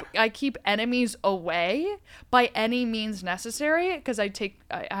 I keep enemies away by any means necessary because I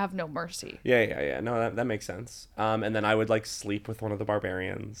have no mercy. Yeah. No, that makes sense. And then I would like sleep with one of the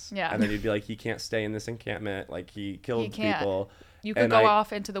barbarians. Yeah. And then you'd be like, he can't stay in this encampment. Like he killed He can't. people. You could And go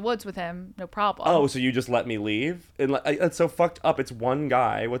off into the woods with him, no problem. Oh, so you just let me leave? And like, that's so fucked up. It's one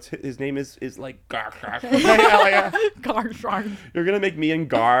guy. What's his name is like Gar. Gar. You're gonna make me and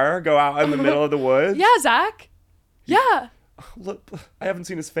Gar go out in the middle of the woods? Yeah, Zach. Yeah. Look, I haven't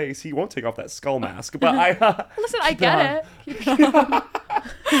seen his face. He won't take off that skull mask. But I. Listen, I get it.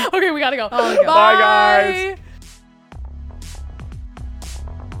 Okay, we gotta go. Oh, Bye, guys.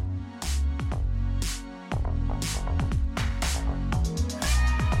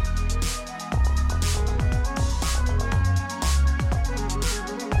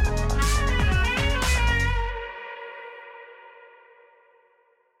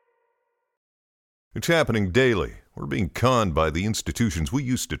 It's happening daily. We're being conned by the institutions we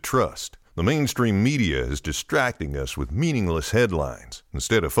used to trust. The mainstream media is distracting us with meaningless headlines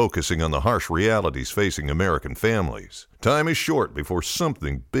instead of focusing on the harsh realities facing American families. Time is short before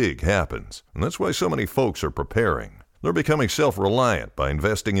something big happens, and that's why so many folks are preparing. They're becoming self-reliant by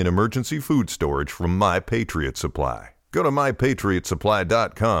investing in emergency food storage from My Patriot Supply. Go to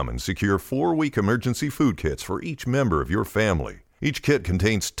MyPatriotSupply.com and secure 4-week emergency food kits for each member of your family. Each kit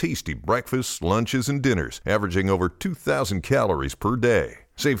contains tasty breakfasts, lunches, and dinners, averaging over 2,000 calories per day.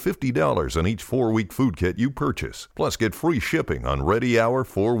 Save $50 on each 4-week food kit you purchase. Plus, get free shipping on Ready Hour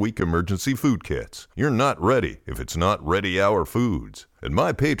 4-week emergency food kits. You're not ready if it's not Ready Hour Foods. At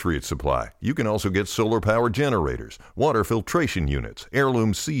My Patriot Supply, you can also get solar power generators, water filtration units,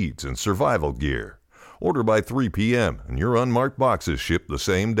 heirloom seeds, and survival gear. Order by 3 p.m. and your unmarked boxes ship the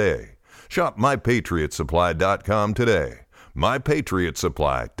same day. Shop MyPatriotSupply.com today.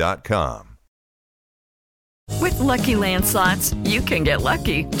 MyPatriotSupply.com. With Lucky Land Slots, you can get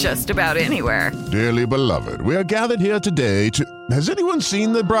lucky just about anywhere. Dearly beloved, we are gathered here today to... Has anyone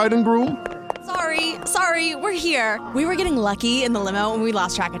seen the bride and groom? Sorry, we're here. We were getting lucky in the limo and we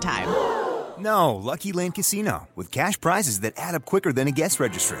lost track of time. No, Lucky Land Casino, with cash prizes that add up quicker than a guest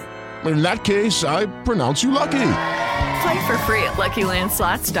registry. In that case, I pronounce you lucky. Play for free at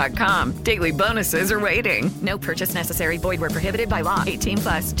LuckyLandSlots.com. Daily bonuses are waiting. No purchase necessary. Void where prohibited by law.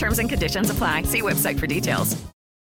 18+. Terms and conditions apply. See website for details.